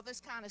money and all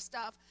this kind of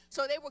stuff.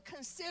 So they were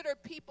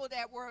considered people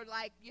that were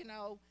like,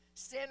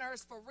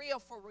 sinners for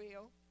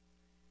real.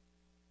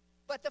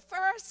 But the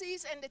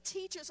Pharisees and the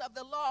teachers of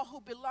the law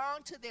who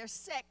belonged to their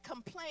sect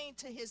complained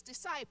to his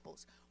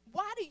disciples,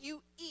 why do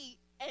you eat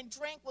and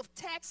drink with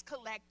tax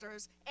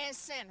collectors and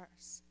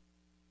sinners?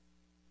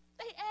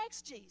 They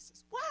asked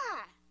Jesus,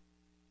 why?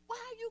 Why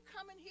are you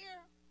coming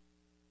here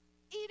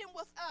eating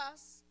with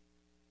us,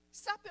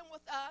 supping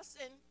with us,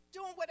 and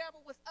doing whatever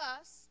with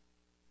us?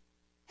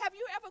 Have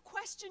you ever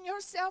questioned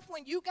yourself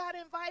when you got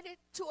invited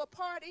to a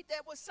party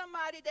that was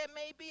somebody that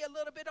may be a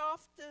little bit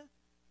off the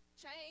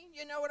chain?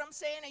 You know what I'm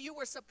saying? And you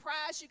were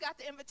surprised you got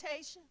the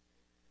invitation?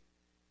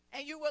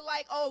 And you were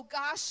like, oh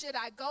gosh, should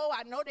I go?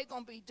 I know they're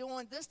going to be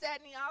doing this, that,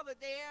 and the other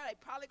there. They're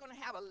probably going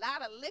to have a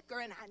lot of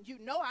liquor, and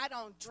I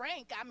don't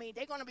drink. I mean,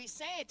 they're going to be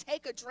saying,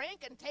 take a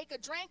drink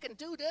and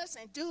do this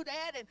and do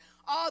that and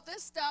all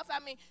this stuff. I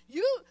mean,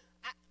 you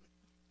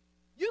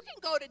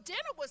can go to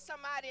dinner with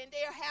somebody and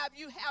they'll have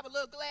you have a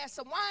little glass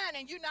of wine,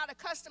 and you're not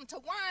accustomed to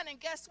wine, and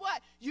guess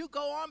what? You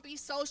go on, be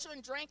social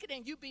and drink it,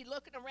 and you be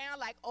looking around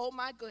like, oh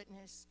my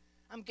goodness,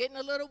 I'm getting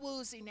a little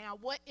woozy now.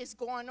 What is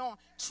going on?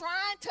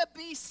 Trying to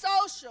be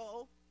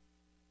social,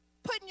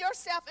 putting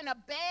yourself in a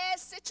bad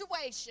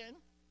situation.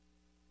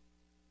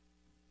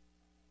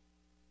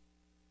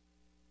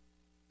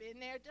 Been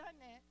there, done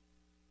that.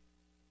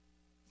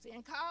 Was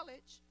in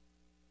college.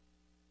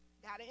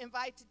 Got to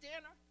invite to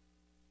dinner.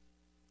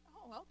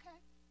 Oh, okay.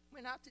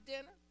 Went out to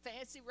dinner,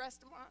 fancy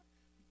restaurant,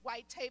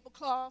 white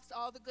tablecloths,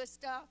 all the good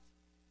stuff.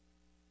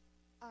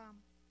 Have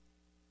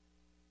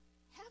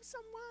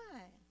some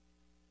wine.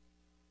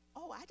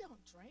 Oh, I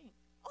don't drink.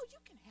 Oh, you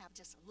can have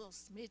just a little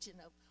smidgen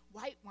of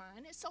white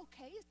wine. It's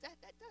okay. That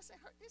doesn't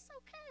hurt. It's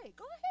okay.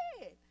 Go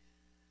ahead.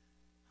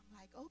 I'm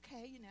like,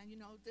 okay, you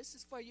know, this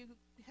is for you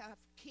who have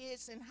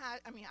kids in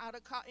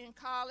in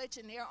college,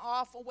 and they're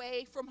off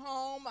away from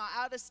home or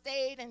out of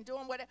state and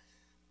doing whatever.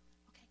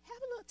 Okay,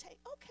 have a little taste.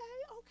 Okay.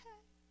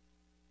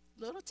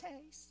 Little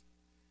taste.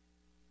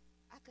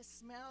 I could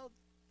smell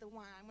the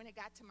wine. When it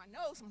got to my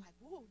nose, I'm like,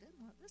 whoa,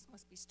 this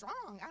must be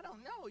strong. I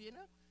don't know, you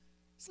know.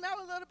 Smell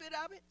a little bit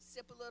of it,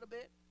 sip a little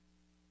bit,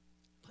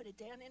 put it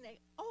down in there.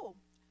 Oh,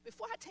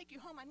 before I take you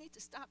home, I need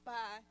to stop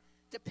by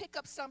to pick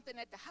up something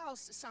at the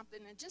house or something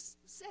and just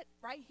sit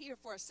right here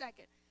for a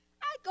second.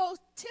 I go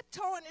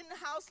tiptoeing in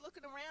the house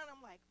looking around.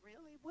 I'm like,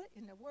 really? What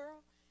in the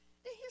world?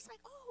 Then he's like,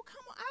 oh,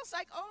 come on. I was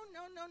like, oh,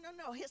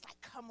 no. He's like,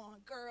 come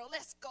on, girl,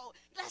 let's go.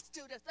 Let's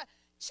do this.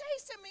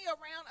 Chasing me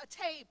around a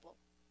table.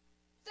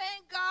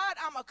 Thank God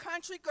I'm a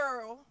country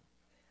girl.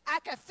 I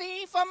can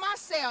feed for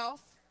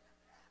myself.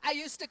 I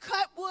used to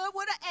cut wood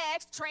with an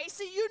axe.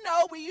 Tracy, you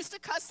know, we used to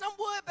cut some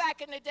wood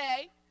back in the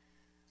day.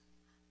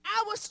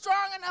 I was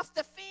strong enough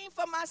to feed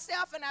for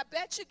myself, and I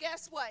bet you,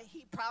 guess what?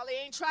 He probably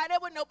ain't tried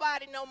it with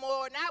nobody no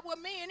more. Not with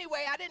me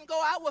anyway. I didn't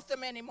go out with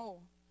them anymore.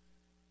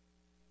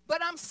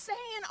 But I'm saying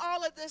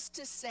all of this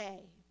to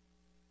say,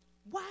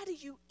 why do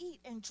you eat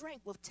and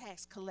drink with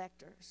tax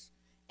collectors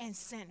and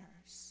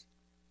sinners?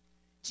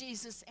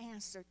 Jesus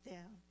answered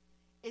them,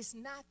 it's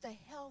not the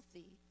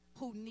healthy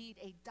who need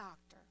a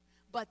doctor,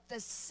 but the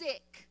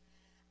sick.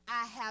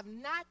 I have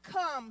not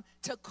come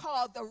to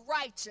call the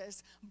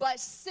righteous, but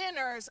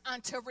sinners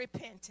unto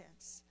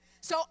repentance.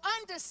 So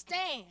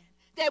understand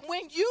that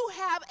when you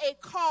have a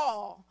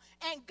call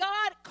and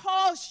God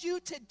calls you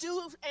to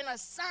do an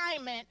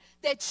assignment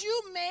that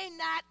you may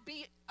not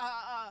be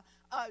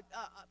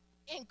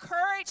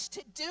encouraged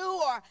to do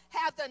or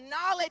have the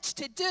knowledge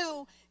to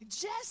do,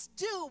 just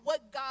do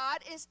what God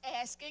is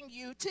asking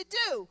you to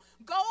do.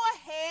 Go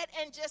ahead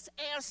and just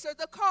answer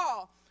the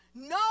call.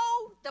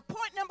 The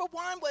point number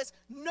one was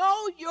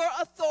know your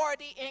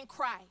authority in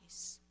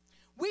Christ.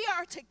 We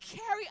are to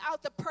carry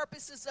out the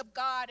purposes of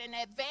God in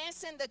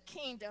advancing the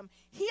kingdom,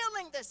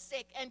 healing the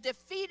sick, and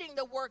defeating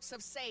the works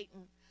of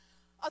Satan.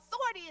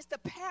 Authority is the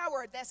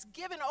power that's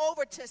given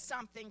over to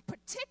something,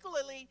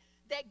 particularly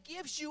that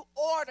gives you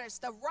orders,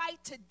 the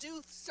right to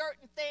do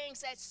certain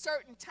things at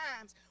certain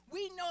times.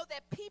 We know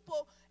that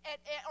people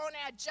on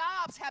our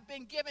jobs have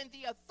been given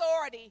the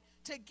authority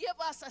to give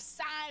us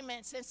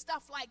assignments and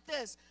stuff like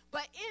this.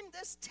 But in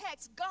this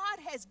text, God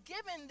has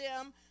given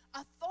them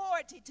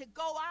authority to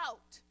go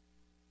out,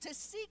 to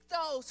seek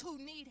those who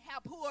need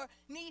help,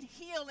 need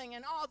healing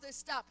and all this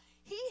stuff.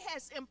 He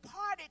has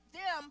imparted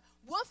them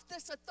with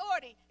this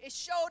authority. It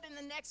showed in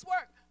the next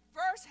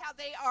verse how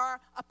they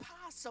are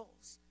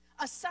apostles,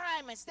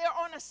 assignments. They're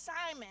on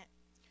assignment.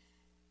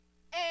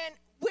 And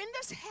when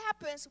this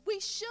happens, we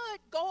should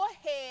go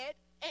ahead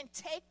and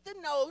take the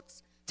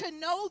notes to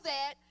know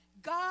that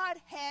God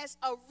has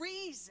a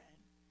reason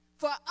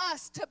for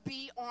us to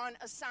be on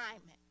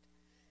assignment.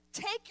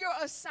 Take your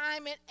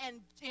assignment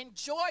and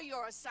enjoy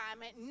your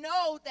assignment.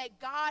 Know that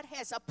God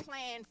has a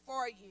plan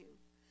for you.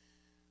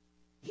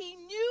 He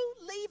knew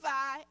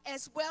Levi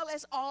as well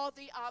as all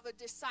the other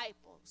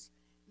disciples.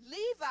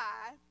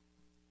 Levi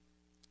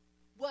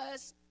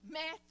was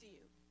Matthew.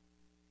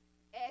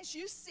 As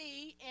you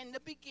see in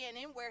the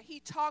beginning where he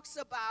talks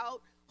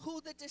about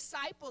who the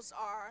disciples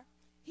are,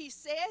 he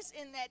says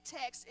in that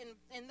text,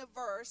 in the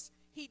verse,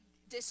 he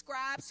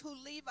describes who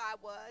Levi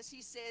was.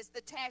 He says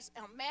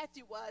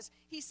Matthew was,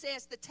 he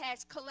says the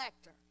tax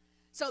collector.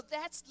 So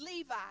that's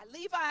Levi.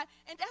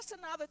 And that's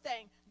another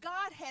thing.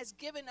 God has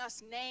given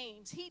us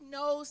names. He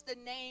knows the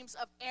names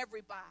of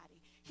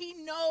everybody. He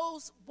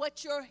knows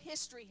what your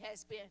history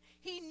has been.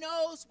 He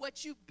knows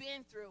what you've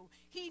been through.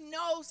 He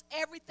knows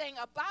everything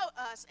about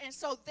us. And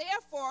so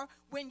therefore,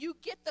 when you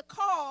get the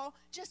call,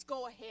 just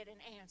go ahead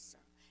and answer.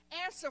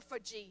 Answer for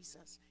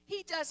Jesus.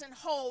 He doesn't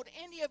hold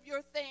any of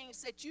your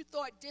things that you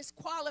thought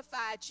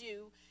disqualified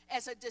you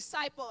as a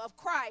disciple of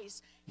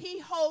Christ. He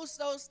holds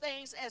those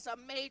things as a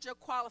major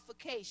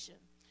qualification.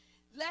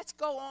 Let's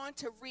go on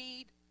to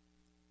read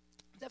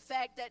the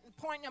fact that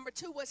point number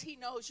 2 was he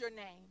knows your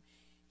name.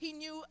 He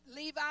knew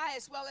Levi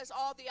as well as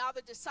all the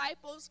other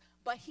disciples,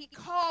 but he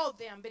called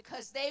them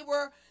because they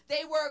were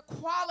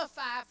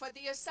qualified for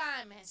the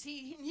assignments.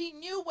 He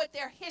knew what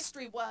their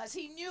history was.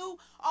 He knew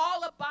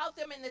all about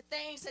them and the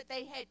things that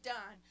they had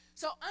done.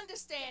 So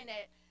understand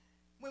that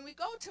when we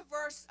go to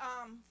verse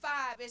 5,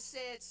 it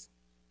says,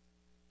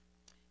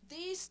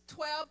 these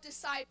 12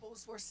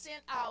 disciples were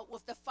sent out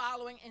with the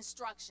following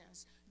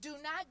instructions. Do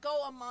not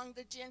go among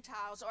the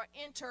Gentiles or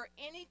enter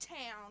any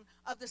town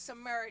of the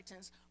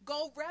Samaritans.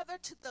 Go rather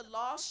to the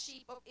lost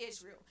sheep of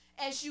Israel.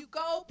 As you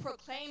go,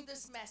 proclaim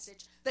this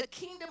message. The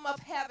kingdom of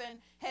heaven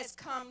has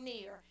come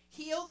near.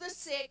 Heal the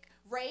sick,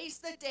 raise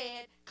the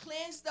dead,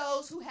 cleanse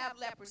those who have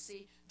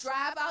leprosy,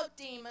 drive out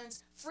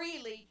demons.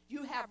 Freely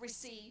you have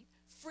received,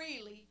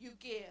 freely you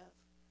give.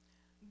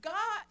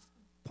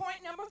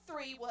 Point number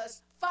 3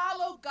 was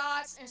follow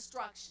God's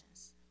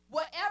instructions.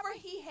 Whatever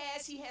he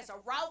has a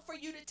route for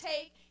you to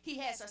take. He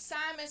has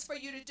assignments for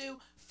you to do.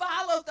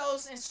 Follow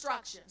those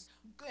instructions.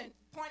 And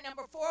point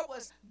number 4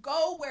 was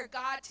go where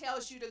God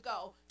tells you to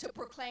go to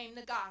proclaim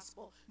the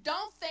gospel.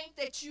 Don't think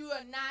that you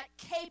are not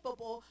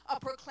capable of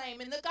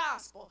proclaiming the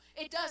gospel.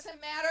 It doesn't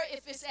matter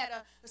if it's at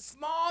a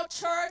small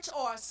church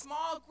or a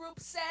small group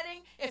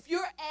setting. If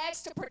you're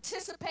asked to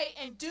participate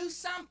and do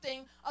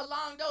something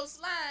along those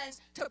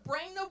lines to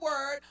bring the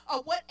word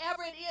or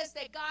whatever it is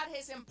that God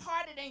has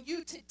imparted in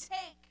you to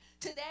take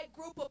to that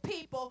group of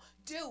people,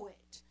 do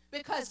it.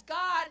 Because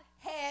God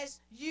has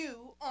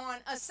you on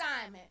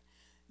assignment.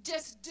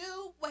 Just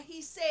do what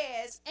he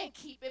says and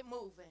keep it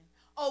moving.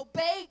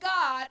 Obey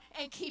God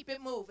and keep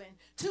it moving.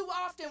 Too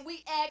often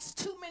we ask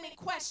too many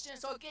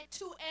questions or get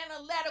too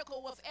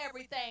analytical with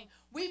everything.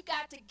 We've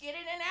got to get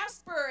it in our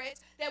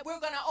spirits that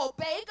we're going to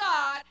obey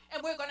God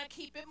and we're going to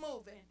keep it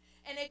moving.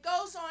 And it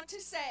goes on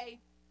to say,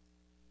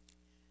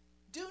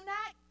 do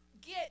not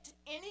get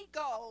any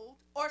gold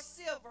or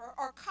silver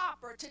or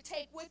copper to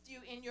take with you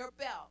in your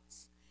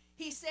belts.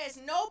 He says,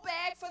 no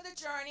bag for the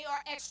journey or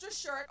extra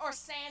shirt or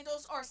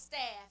sandals or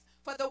staff,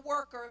 for the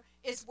worker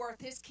is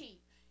worth his keep.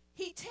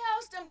 He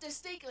tells them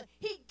distinctly,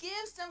 he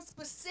gives them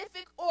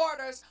specific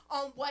orders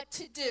on what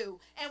to do.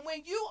 And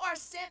when you are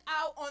sent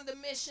out on the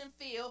mission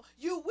field,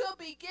 you will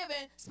be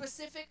given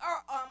specific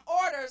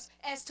orders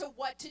as to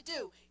what to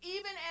do.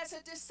 Even as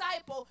a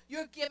disciple,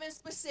 you're given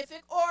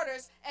specific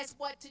orders as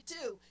what to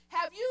do.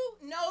 Have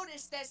you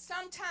noticed that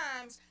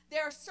sometimes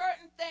there are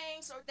certain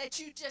things that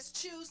you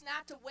just choose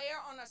not to wear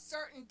on a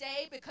certain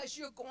day because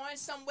you're going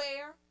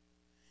somewhere?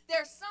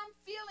 There's some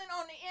feeling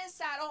on the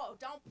inside, oh,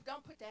 don't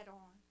put that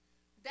on.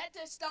 That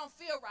just don't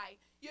feel right.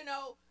 You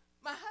know,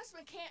 my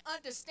husband can't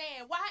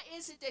understand. Why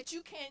is it that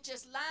you can't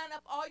just line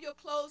up all your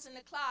clothes in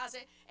the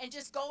closet and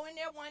just go in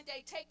there one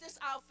day, take this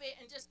outfit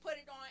and just put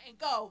it on and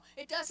go?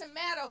 It doesn't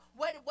matter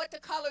what the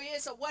color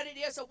is or what it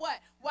is or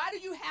what. Why do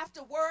you have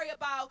to worry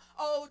about,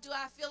 oh, do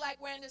I feel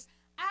like wearing this?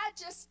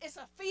 It's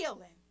a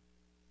feeling.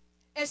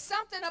 It's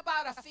something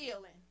about a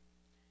feeling.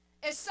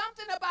 It's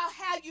something about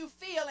how you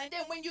feel, and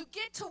then when you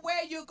get to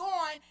where you're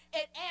going,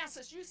 it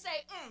answers. You say,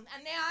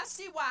 and now I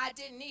see why I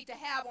didn't need to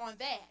have on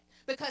that,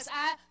 because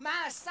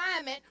my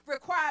assignment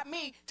required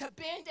me to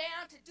bend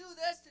down, to do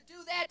this, to do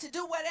that, to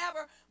do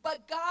whatever,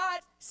 but God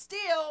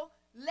still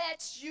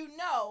lets you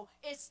know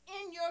it's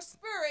in your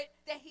spirit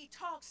that he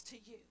talks to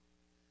you.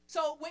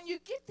 So when you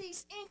get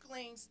these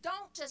inklings,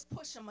 don't just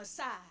push them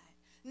aside.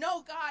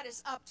 Know God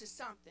is up to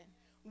something.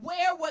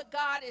 Wear what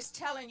God is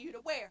telling you to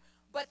wear.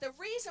 But the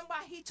reason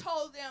why he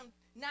told them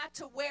not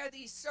to wear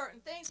these certain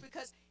things,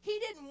 because he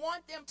didn't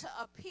want them to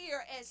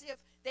appear as if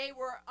they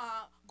were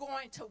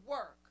going to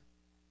work.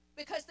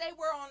 Because they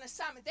were on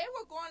assignment. They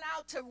were going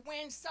out to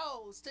win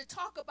souls, to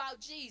talk about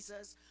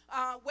Jesus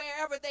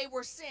wherever they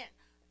were sent,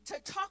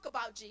 to talk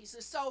about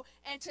Jesus. So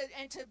and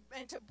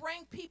to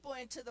bring people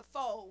into the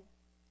fold.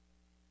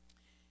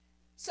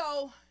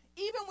 So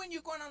even when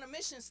you're going on a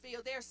missions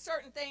field, there are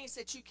certain things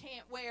that you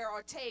can't wear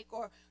or take,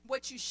 or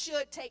what you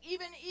should take.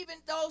 Even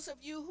those of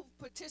you who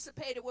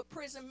participated with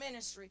prison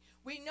ministry,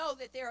 we know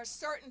that there are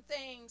certain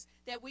things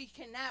that we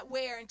cannot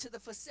wear into the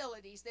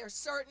facilities. There's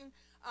certain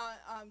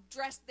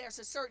there's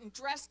a certain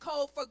dress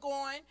code for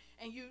going,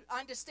 and you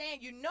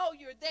understand, you know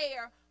you're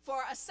there for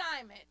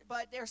assignment.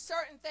 But there are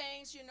certain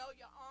things, you know,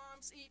 your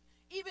arms,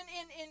 even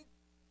in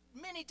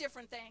many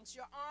different things.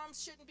 Your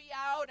arms shouldn't be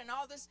out and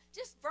all this,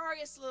 just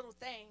various little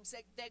things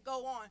that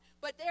go on.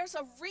 But there's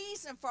a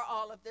reason for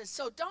all of this.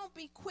 So don't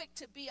be quick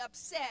to be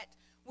upset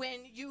when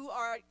you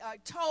are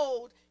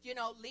told, you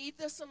know, leave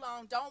this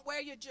alone. Don't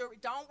wear your jewelry.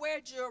 Don't wear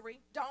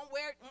jewelry. Don't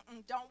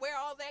wear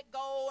all that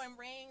gold and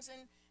rings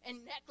and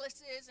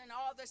necklaces and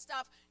all this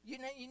stuff. You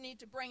know, you need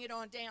to bring it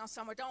on down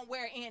somewhere. Don't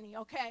wear any,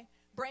 okay?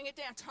 Bring it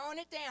down. Tone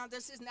it down.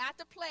 This is not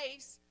the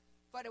place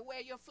for to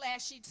wear your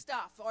flashy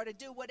stuff or to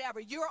do whatever.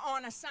 You're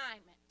on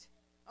assignment,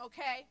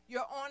 okay?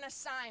 You're on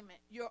assignment.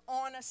 You're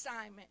on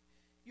assignment.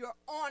 You're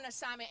on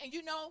assignment. And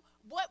you know,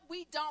 what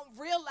we don't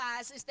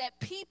realize is that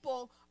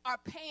people are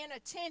paying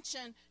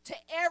attention to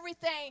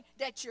everything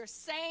that you're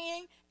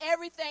saying,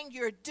 everything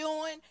you're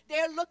doing.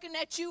 They're looking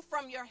at you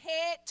from your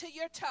head to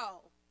your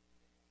toe.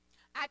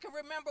 I can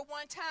remember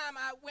one time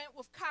I went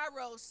with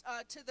Kairos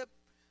to the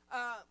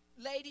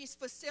ladies'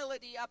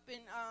 facility up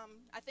in,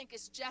 I think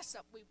it's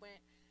Jessup we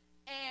went.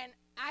 And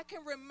I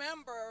can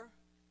remember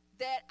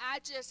that I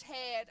just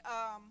had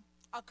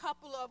a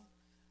couple of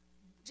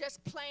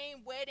just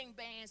plain wedding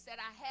bands that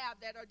I have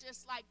that are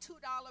just like $2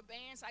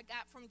 bands I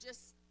got from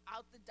just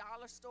out the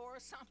dollar store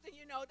or something.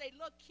 You know, they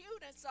look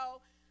cute, and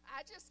so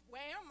I just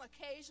wear them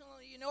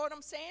occasionally, you know what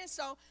I'm saying?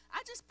 So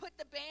I just put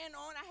the band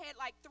on. I had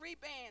like 3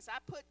 bands. I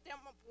put them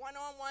one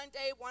on one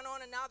day, one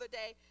on another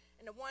day,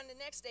 and the one the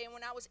next day. And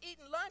when I was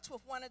eating lunch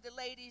with one of the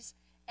ladies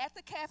at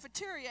the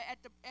cafeteria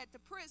at the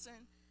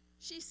prison,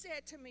 she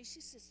said to me,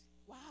 she says,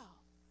 wow.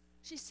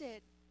 She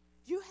said,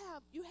 you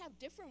have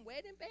different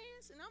wedding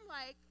bands? And I'm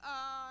like,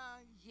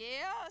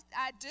 yeah,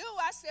 I do.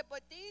 I said,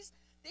 but these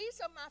these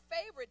are my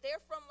favorite.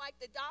 They're from like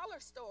the dollar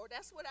store.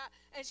 That's what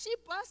and she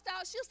bust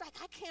out. She was like,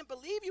 I can't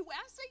believe you.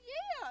 I said,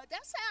 yeah,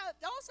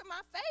 those are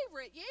my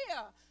favorite.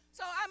 Yeah.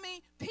 So, I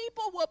mean,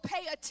 people will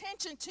pay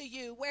attention to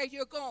you where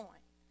you're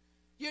going.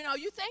 You know,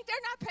 you think they're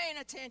not paying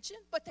attention,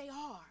 but they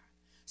are.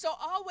 So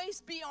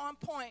always be on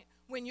point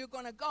when you're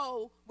going to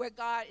go where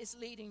God is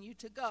leading you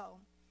to go.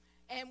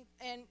 And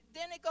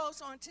then it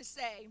goes on to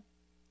say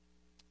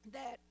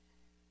that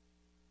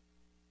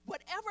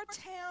whatever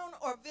town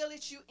or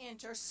village you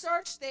enter,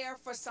 search there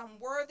for some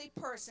worthy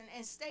person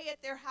and stay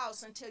at their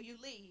house until you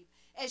leave.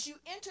 As you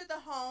enter the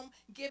home,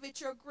 give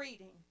it your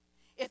greeting.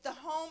 If the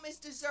home is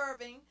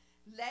deserving,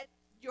 let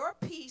your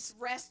peace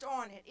rest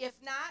on it. If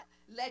not,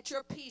 let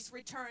your peace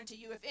return to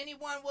you. If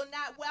anyone will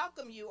not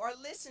welcome you or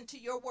listen to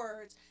your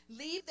words,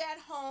 leave that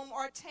home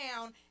or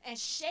town and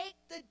shake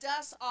the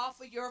dust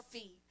off of your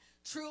feet.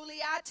 Truly,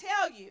 I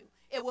tell you,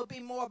 it will be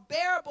more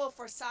bearable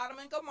for Sodom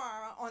and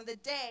Gomorrah on the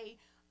day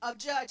of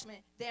judgment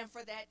than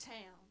for that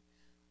town.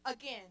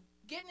 Again,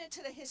 getting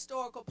into the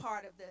historical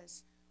part of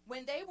this,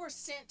 when they were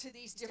sent to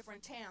these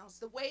different towns,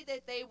 the way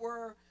that they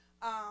were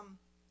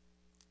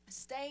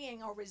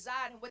staying or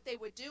residing, what they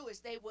would do is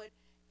they would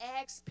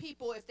ask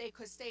people if they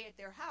could stay at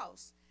their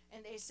house.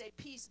 And they say,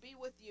 peace be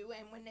with you.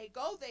 And when they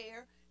go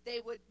there,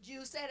 they would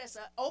use that as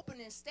an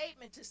opening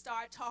statement to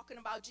start talking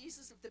about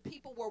Jesus. If the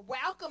people were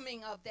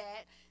welcoming of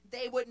that,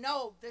 they would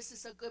know this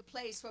is a good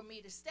place for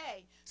me to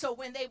stay. So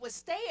when they would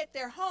stay at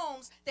their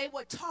homes, they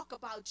would talk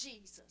about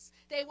Jesus.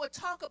 They would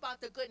talk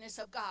about the goodness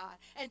of God.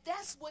 And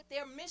that's what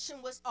their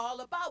mission was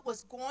all about,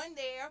 was going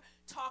there,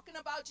 talking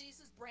about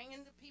Jesus,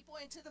 bringing the people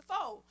into the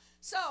fold.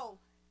 So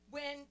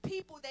when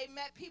they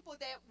met people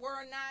that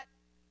were not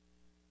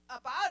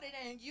about it,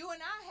 and you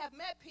and I have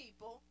met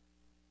people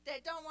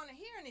that don't want to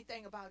hear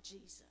anything about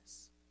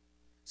Jesus.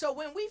 So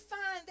when we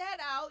find that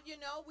out, you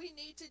know, we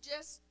need to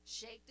just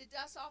shake the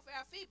dust off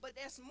our feet. But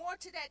there's more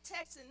to that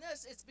text than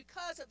this. It's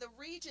because of the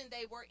region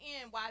they were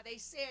in why they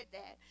said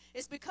that.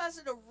 It's because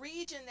of the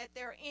region that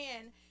they're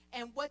in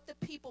and what the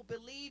people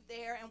believed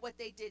there and what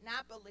they did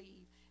not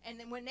believe. And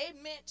then when they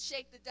meant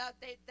shake the dust,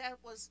 that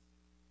was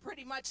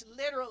pretty much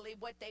literally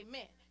what they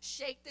meant.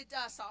 Shake the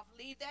dust off.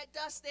 Leave that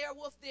dust there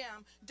with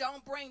them.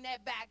 Don't bring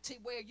that back to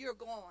where you're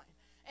going.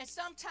 And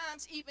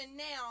sometimes even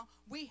now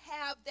we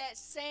have that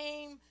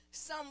same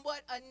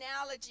somewhat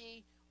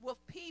analogy with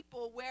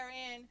people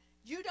wherein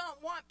you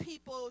don't want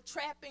people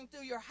trapping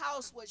through your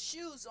house with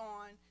shoes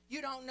on.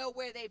 You don't know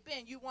where they've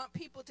been. You want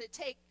people to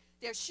take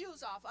their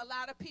shoes off. A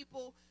lot of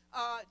people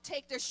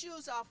take their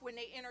shoes off when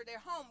they enter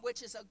their home,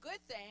 which is a good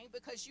thing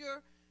because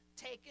you're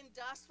taking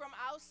dust from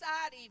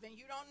outside even.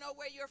 You don't know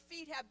where your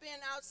feet have been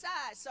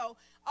outside. So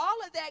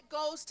all of that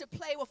goes to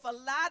play with a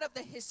lot of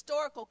the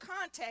historical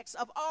context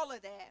of all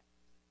of that.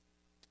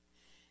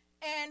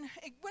 And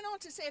it went on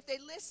to say if they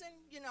listen,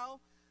 you know,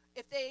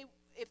 if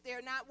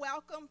they're not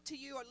welcome to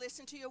you or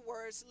listen to your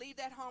words, leave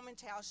that home and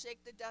towel,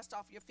 shake the dust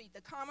off your feet. The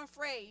common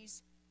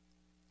phrase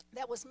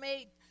that was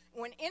made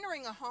when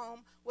entering a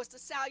home was the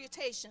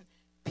salutation,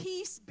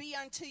 peace be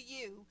unto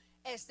you,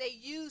 as they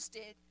used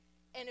it,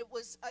 and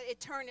it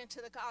turned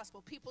into the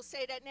gospel. People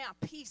say that now,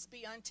 peace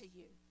be unto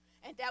you.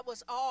 And that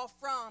was all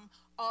from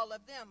all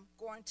of them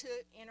going to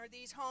enter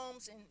these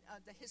homes and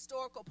the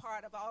historical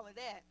part of all of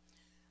that.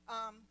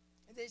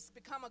 It's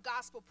become a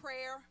gospel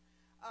prayer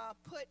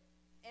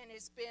and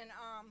it's been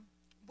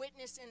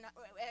witnessed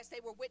as they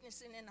were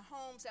witnessing in the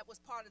homes. That was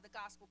part of the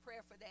gospel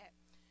prayer for that.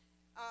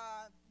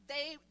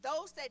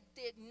 Those that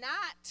did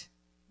not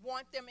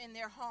want them in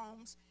their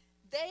homes,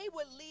 they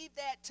would leave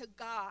that to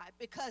God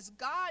because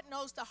God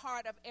knows the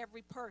heart of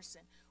every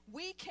person.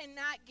 We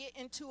cannot get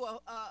into a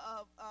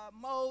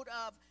mode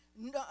of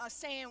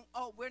saying,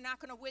 oh, we're not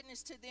going to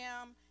witness to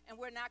them, and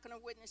we're not going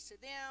to witness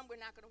to them. We're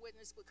not going to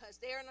witness because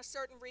they're in a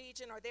certain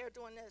region or they're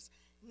doing this.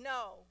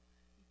 No.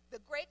 The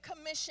Great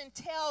Commission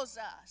tells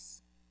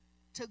us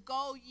to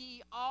go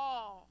ye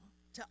all,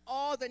 to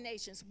all the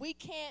nations. We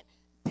can't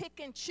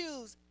pick and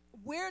choose.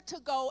 We're to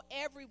go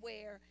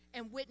everywhere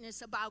and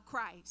witness about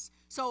Christ.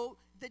 So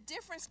the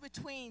difference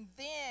between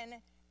then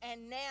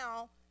and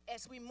now,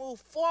 as we move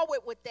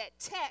forward with that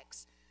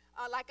text,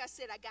 like I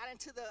said, I got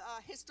into the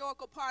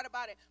historical part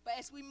about it, but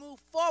as we move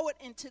forward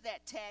into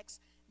that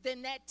text,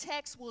 then that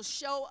text will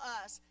show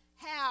us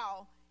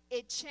how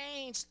it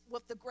changed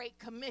with the Great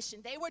Commission.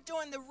 They were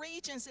doing the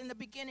regions in the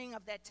beginning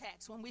of that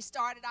text. When we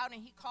started out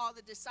and he called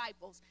the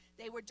disciples,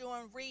 they were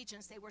doing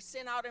regions. They were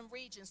sent out in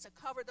regions to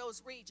cover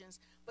those regions.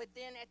 But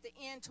then at the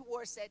end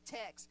towards that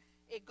text,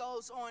 it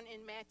goes on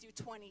in Matthew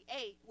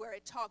 28 where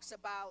it talks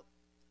about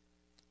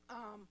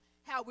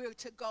how we're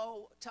to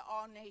go to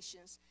all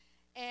nations.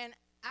 And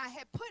I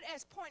had put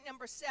as point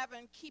number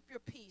 7, keep your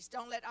peace.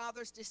 Don't let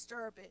others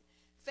disturb it.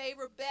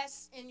 Favor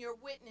best in your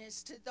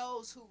witness to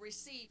those who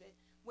receive it.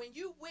 When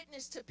you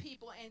witness to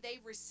people and they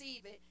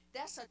receive it,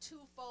 that's a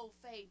twofold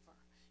favor.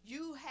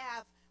 You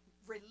have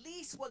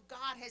released what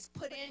God has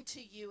put into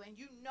you, and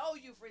you know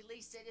you've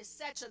released it. It's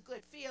such a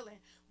good feeling,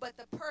 but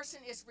the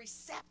person is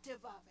receptive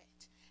of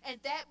it. and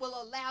that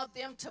will allow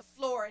them to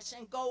flourish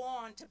and go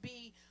on to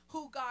be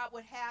who God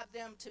would have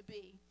them to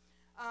be.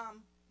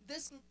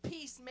 This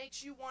piece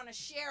makes you want to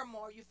share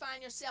more. You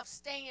find yourself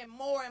staying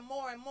more and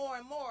more and more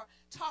and more,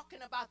 talking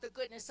about the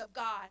goodness of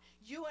God.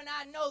 You and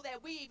I know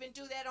that we even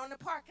do that on the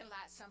parking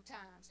lot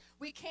sometimes.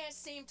 We can't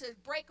seem to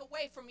break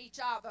away from each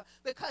other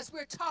because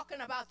we're talking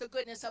about the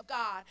goodness of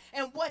God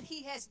and what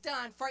he has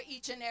done for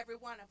each and every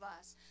one of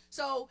us.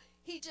 So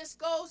he just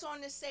goes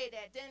on to say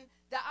that. Then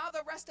the other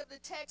rest of the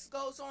text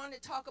goes on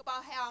to talk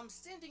about how I'm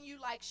sending you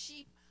like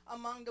sheep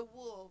among the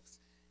wolves.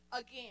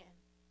 Again,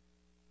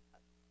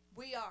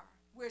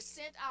 we're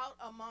sent out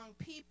among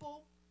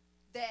people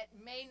that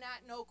may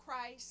not know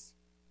Christ,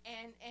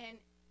 and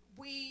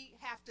we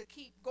have to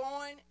keep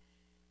going.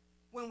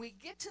 When we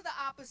get to the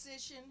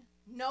opposition,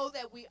 know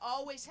that we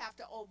always have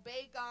to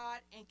obey God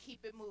and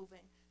keep it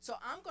moving. So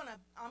I'm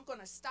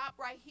gonna stop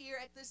right here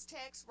at this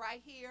text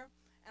right here,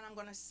 and I'm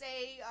gonna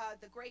say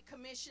the Great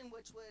Commission,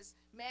 which was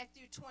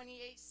Matthew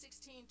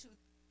 28:16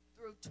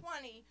 through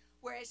 20,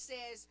 where it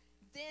says,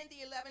 then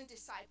the 11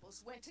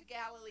 disciples went to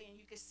Galilee, and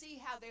you can see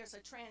how there's a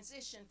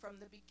transition from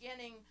the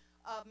beginning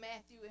of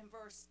Matthew in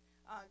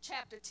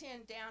chapter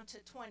 10 down to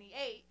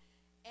 28,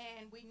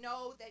 and we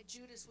know that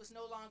Judas was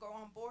no longer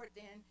on board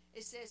then.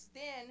 It says,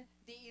 then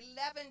the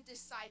 11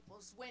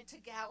 disciples went to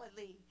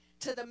Galilee,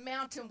 to the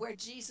mountain where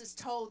Jesus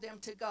told them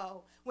to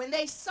go. When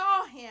they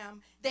saw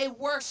him, they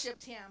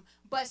worshiped him,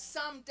 but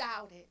some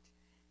doubted.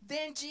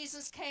 Then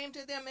Jesus came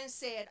to them and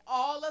said,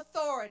 all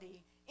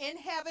authority in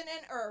heaven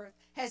and earth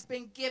has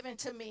been given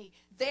to me.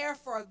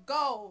 Therefore,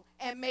 go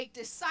and make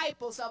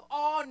disciples of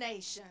all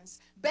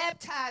nations,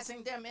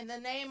 baptizing them in the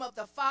name of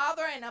the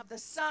Father and of the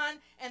Son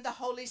and the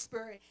Holy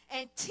Spirit,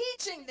 and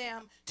teaching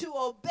them to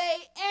obey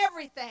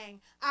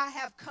everything I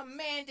have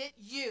commanded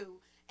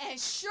you. And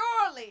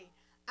surely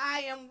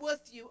I am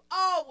with you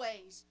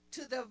always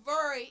to the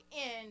very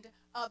end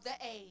of the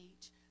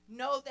age.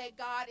 Know that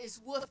God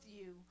is with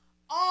you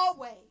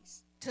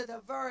always to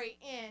the very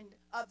end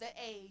of the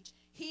age.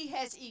 He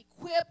has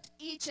equipped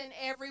each and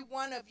every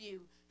one of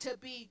you to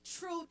be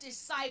true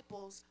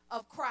disciples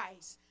of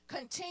Christ.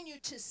 Continue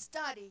to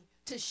study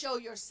to show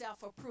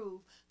yourself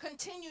approved.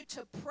 Continue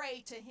to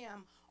pray to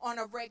him on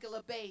a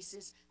regular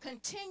basis.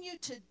 Continue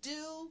to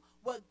do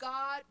what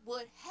God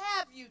would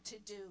have you to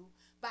do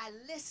by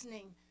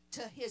listening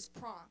to his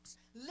prompts,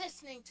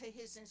 listening to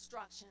his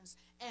instructions,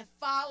 and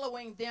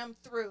following them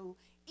through,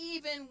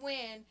 even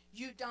when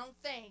you don't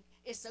think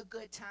it's a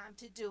good time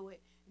to do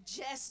it.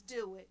 Just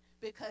do it.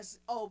 Because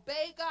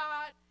obey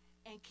God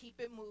and keep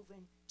it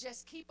moving.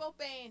 Just keep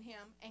obeying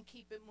him and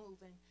keep it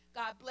moving.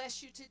 God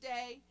bless you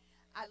today.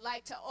 I'd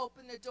like to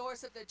open the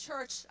doors of the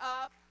church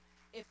up.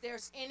 If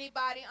there's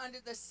anybody under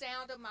the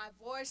sound of my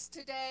voice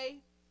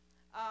today,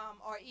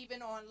 or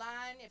even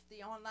online, if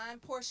the online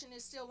portion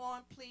is still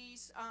on,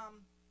 please,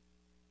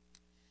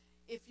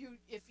 if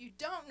you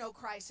don't know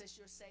Christ as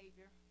your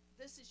Savior,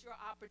 this is your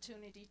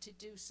opportunity to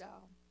do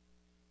so.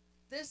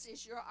 This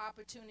is your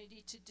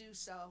opportunity to do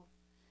so.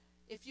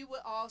 If you would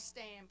all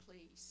stand,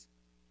 please.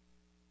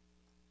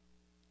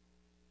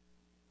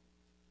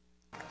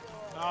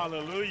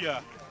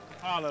 Hallelujah.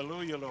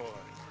 Hallelujah, Lord.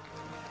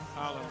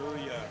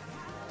 Hallelujah.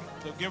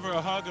 So give her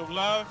a hug of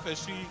love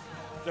as she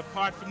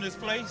departs from this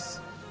place.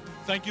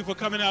 Thank you for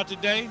coming out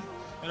today.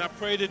 And I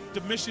pray that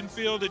the mission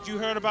field that you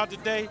heard about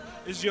today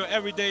is your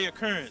everyday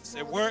occurrence.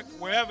 At work,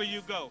 wherever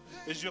you go,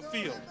 is your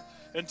field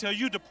until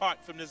you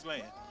depart from this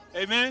land.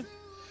 Amen?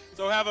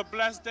 So have a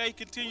blessed day.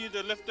 Continue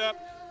to lift up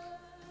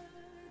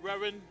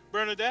Reverend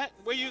Bernadette.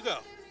 Where you go?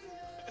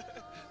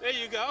 There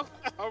you go.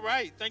 All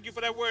right. Thank you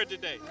for that word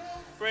today.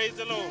 Praise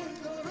the Lord.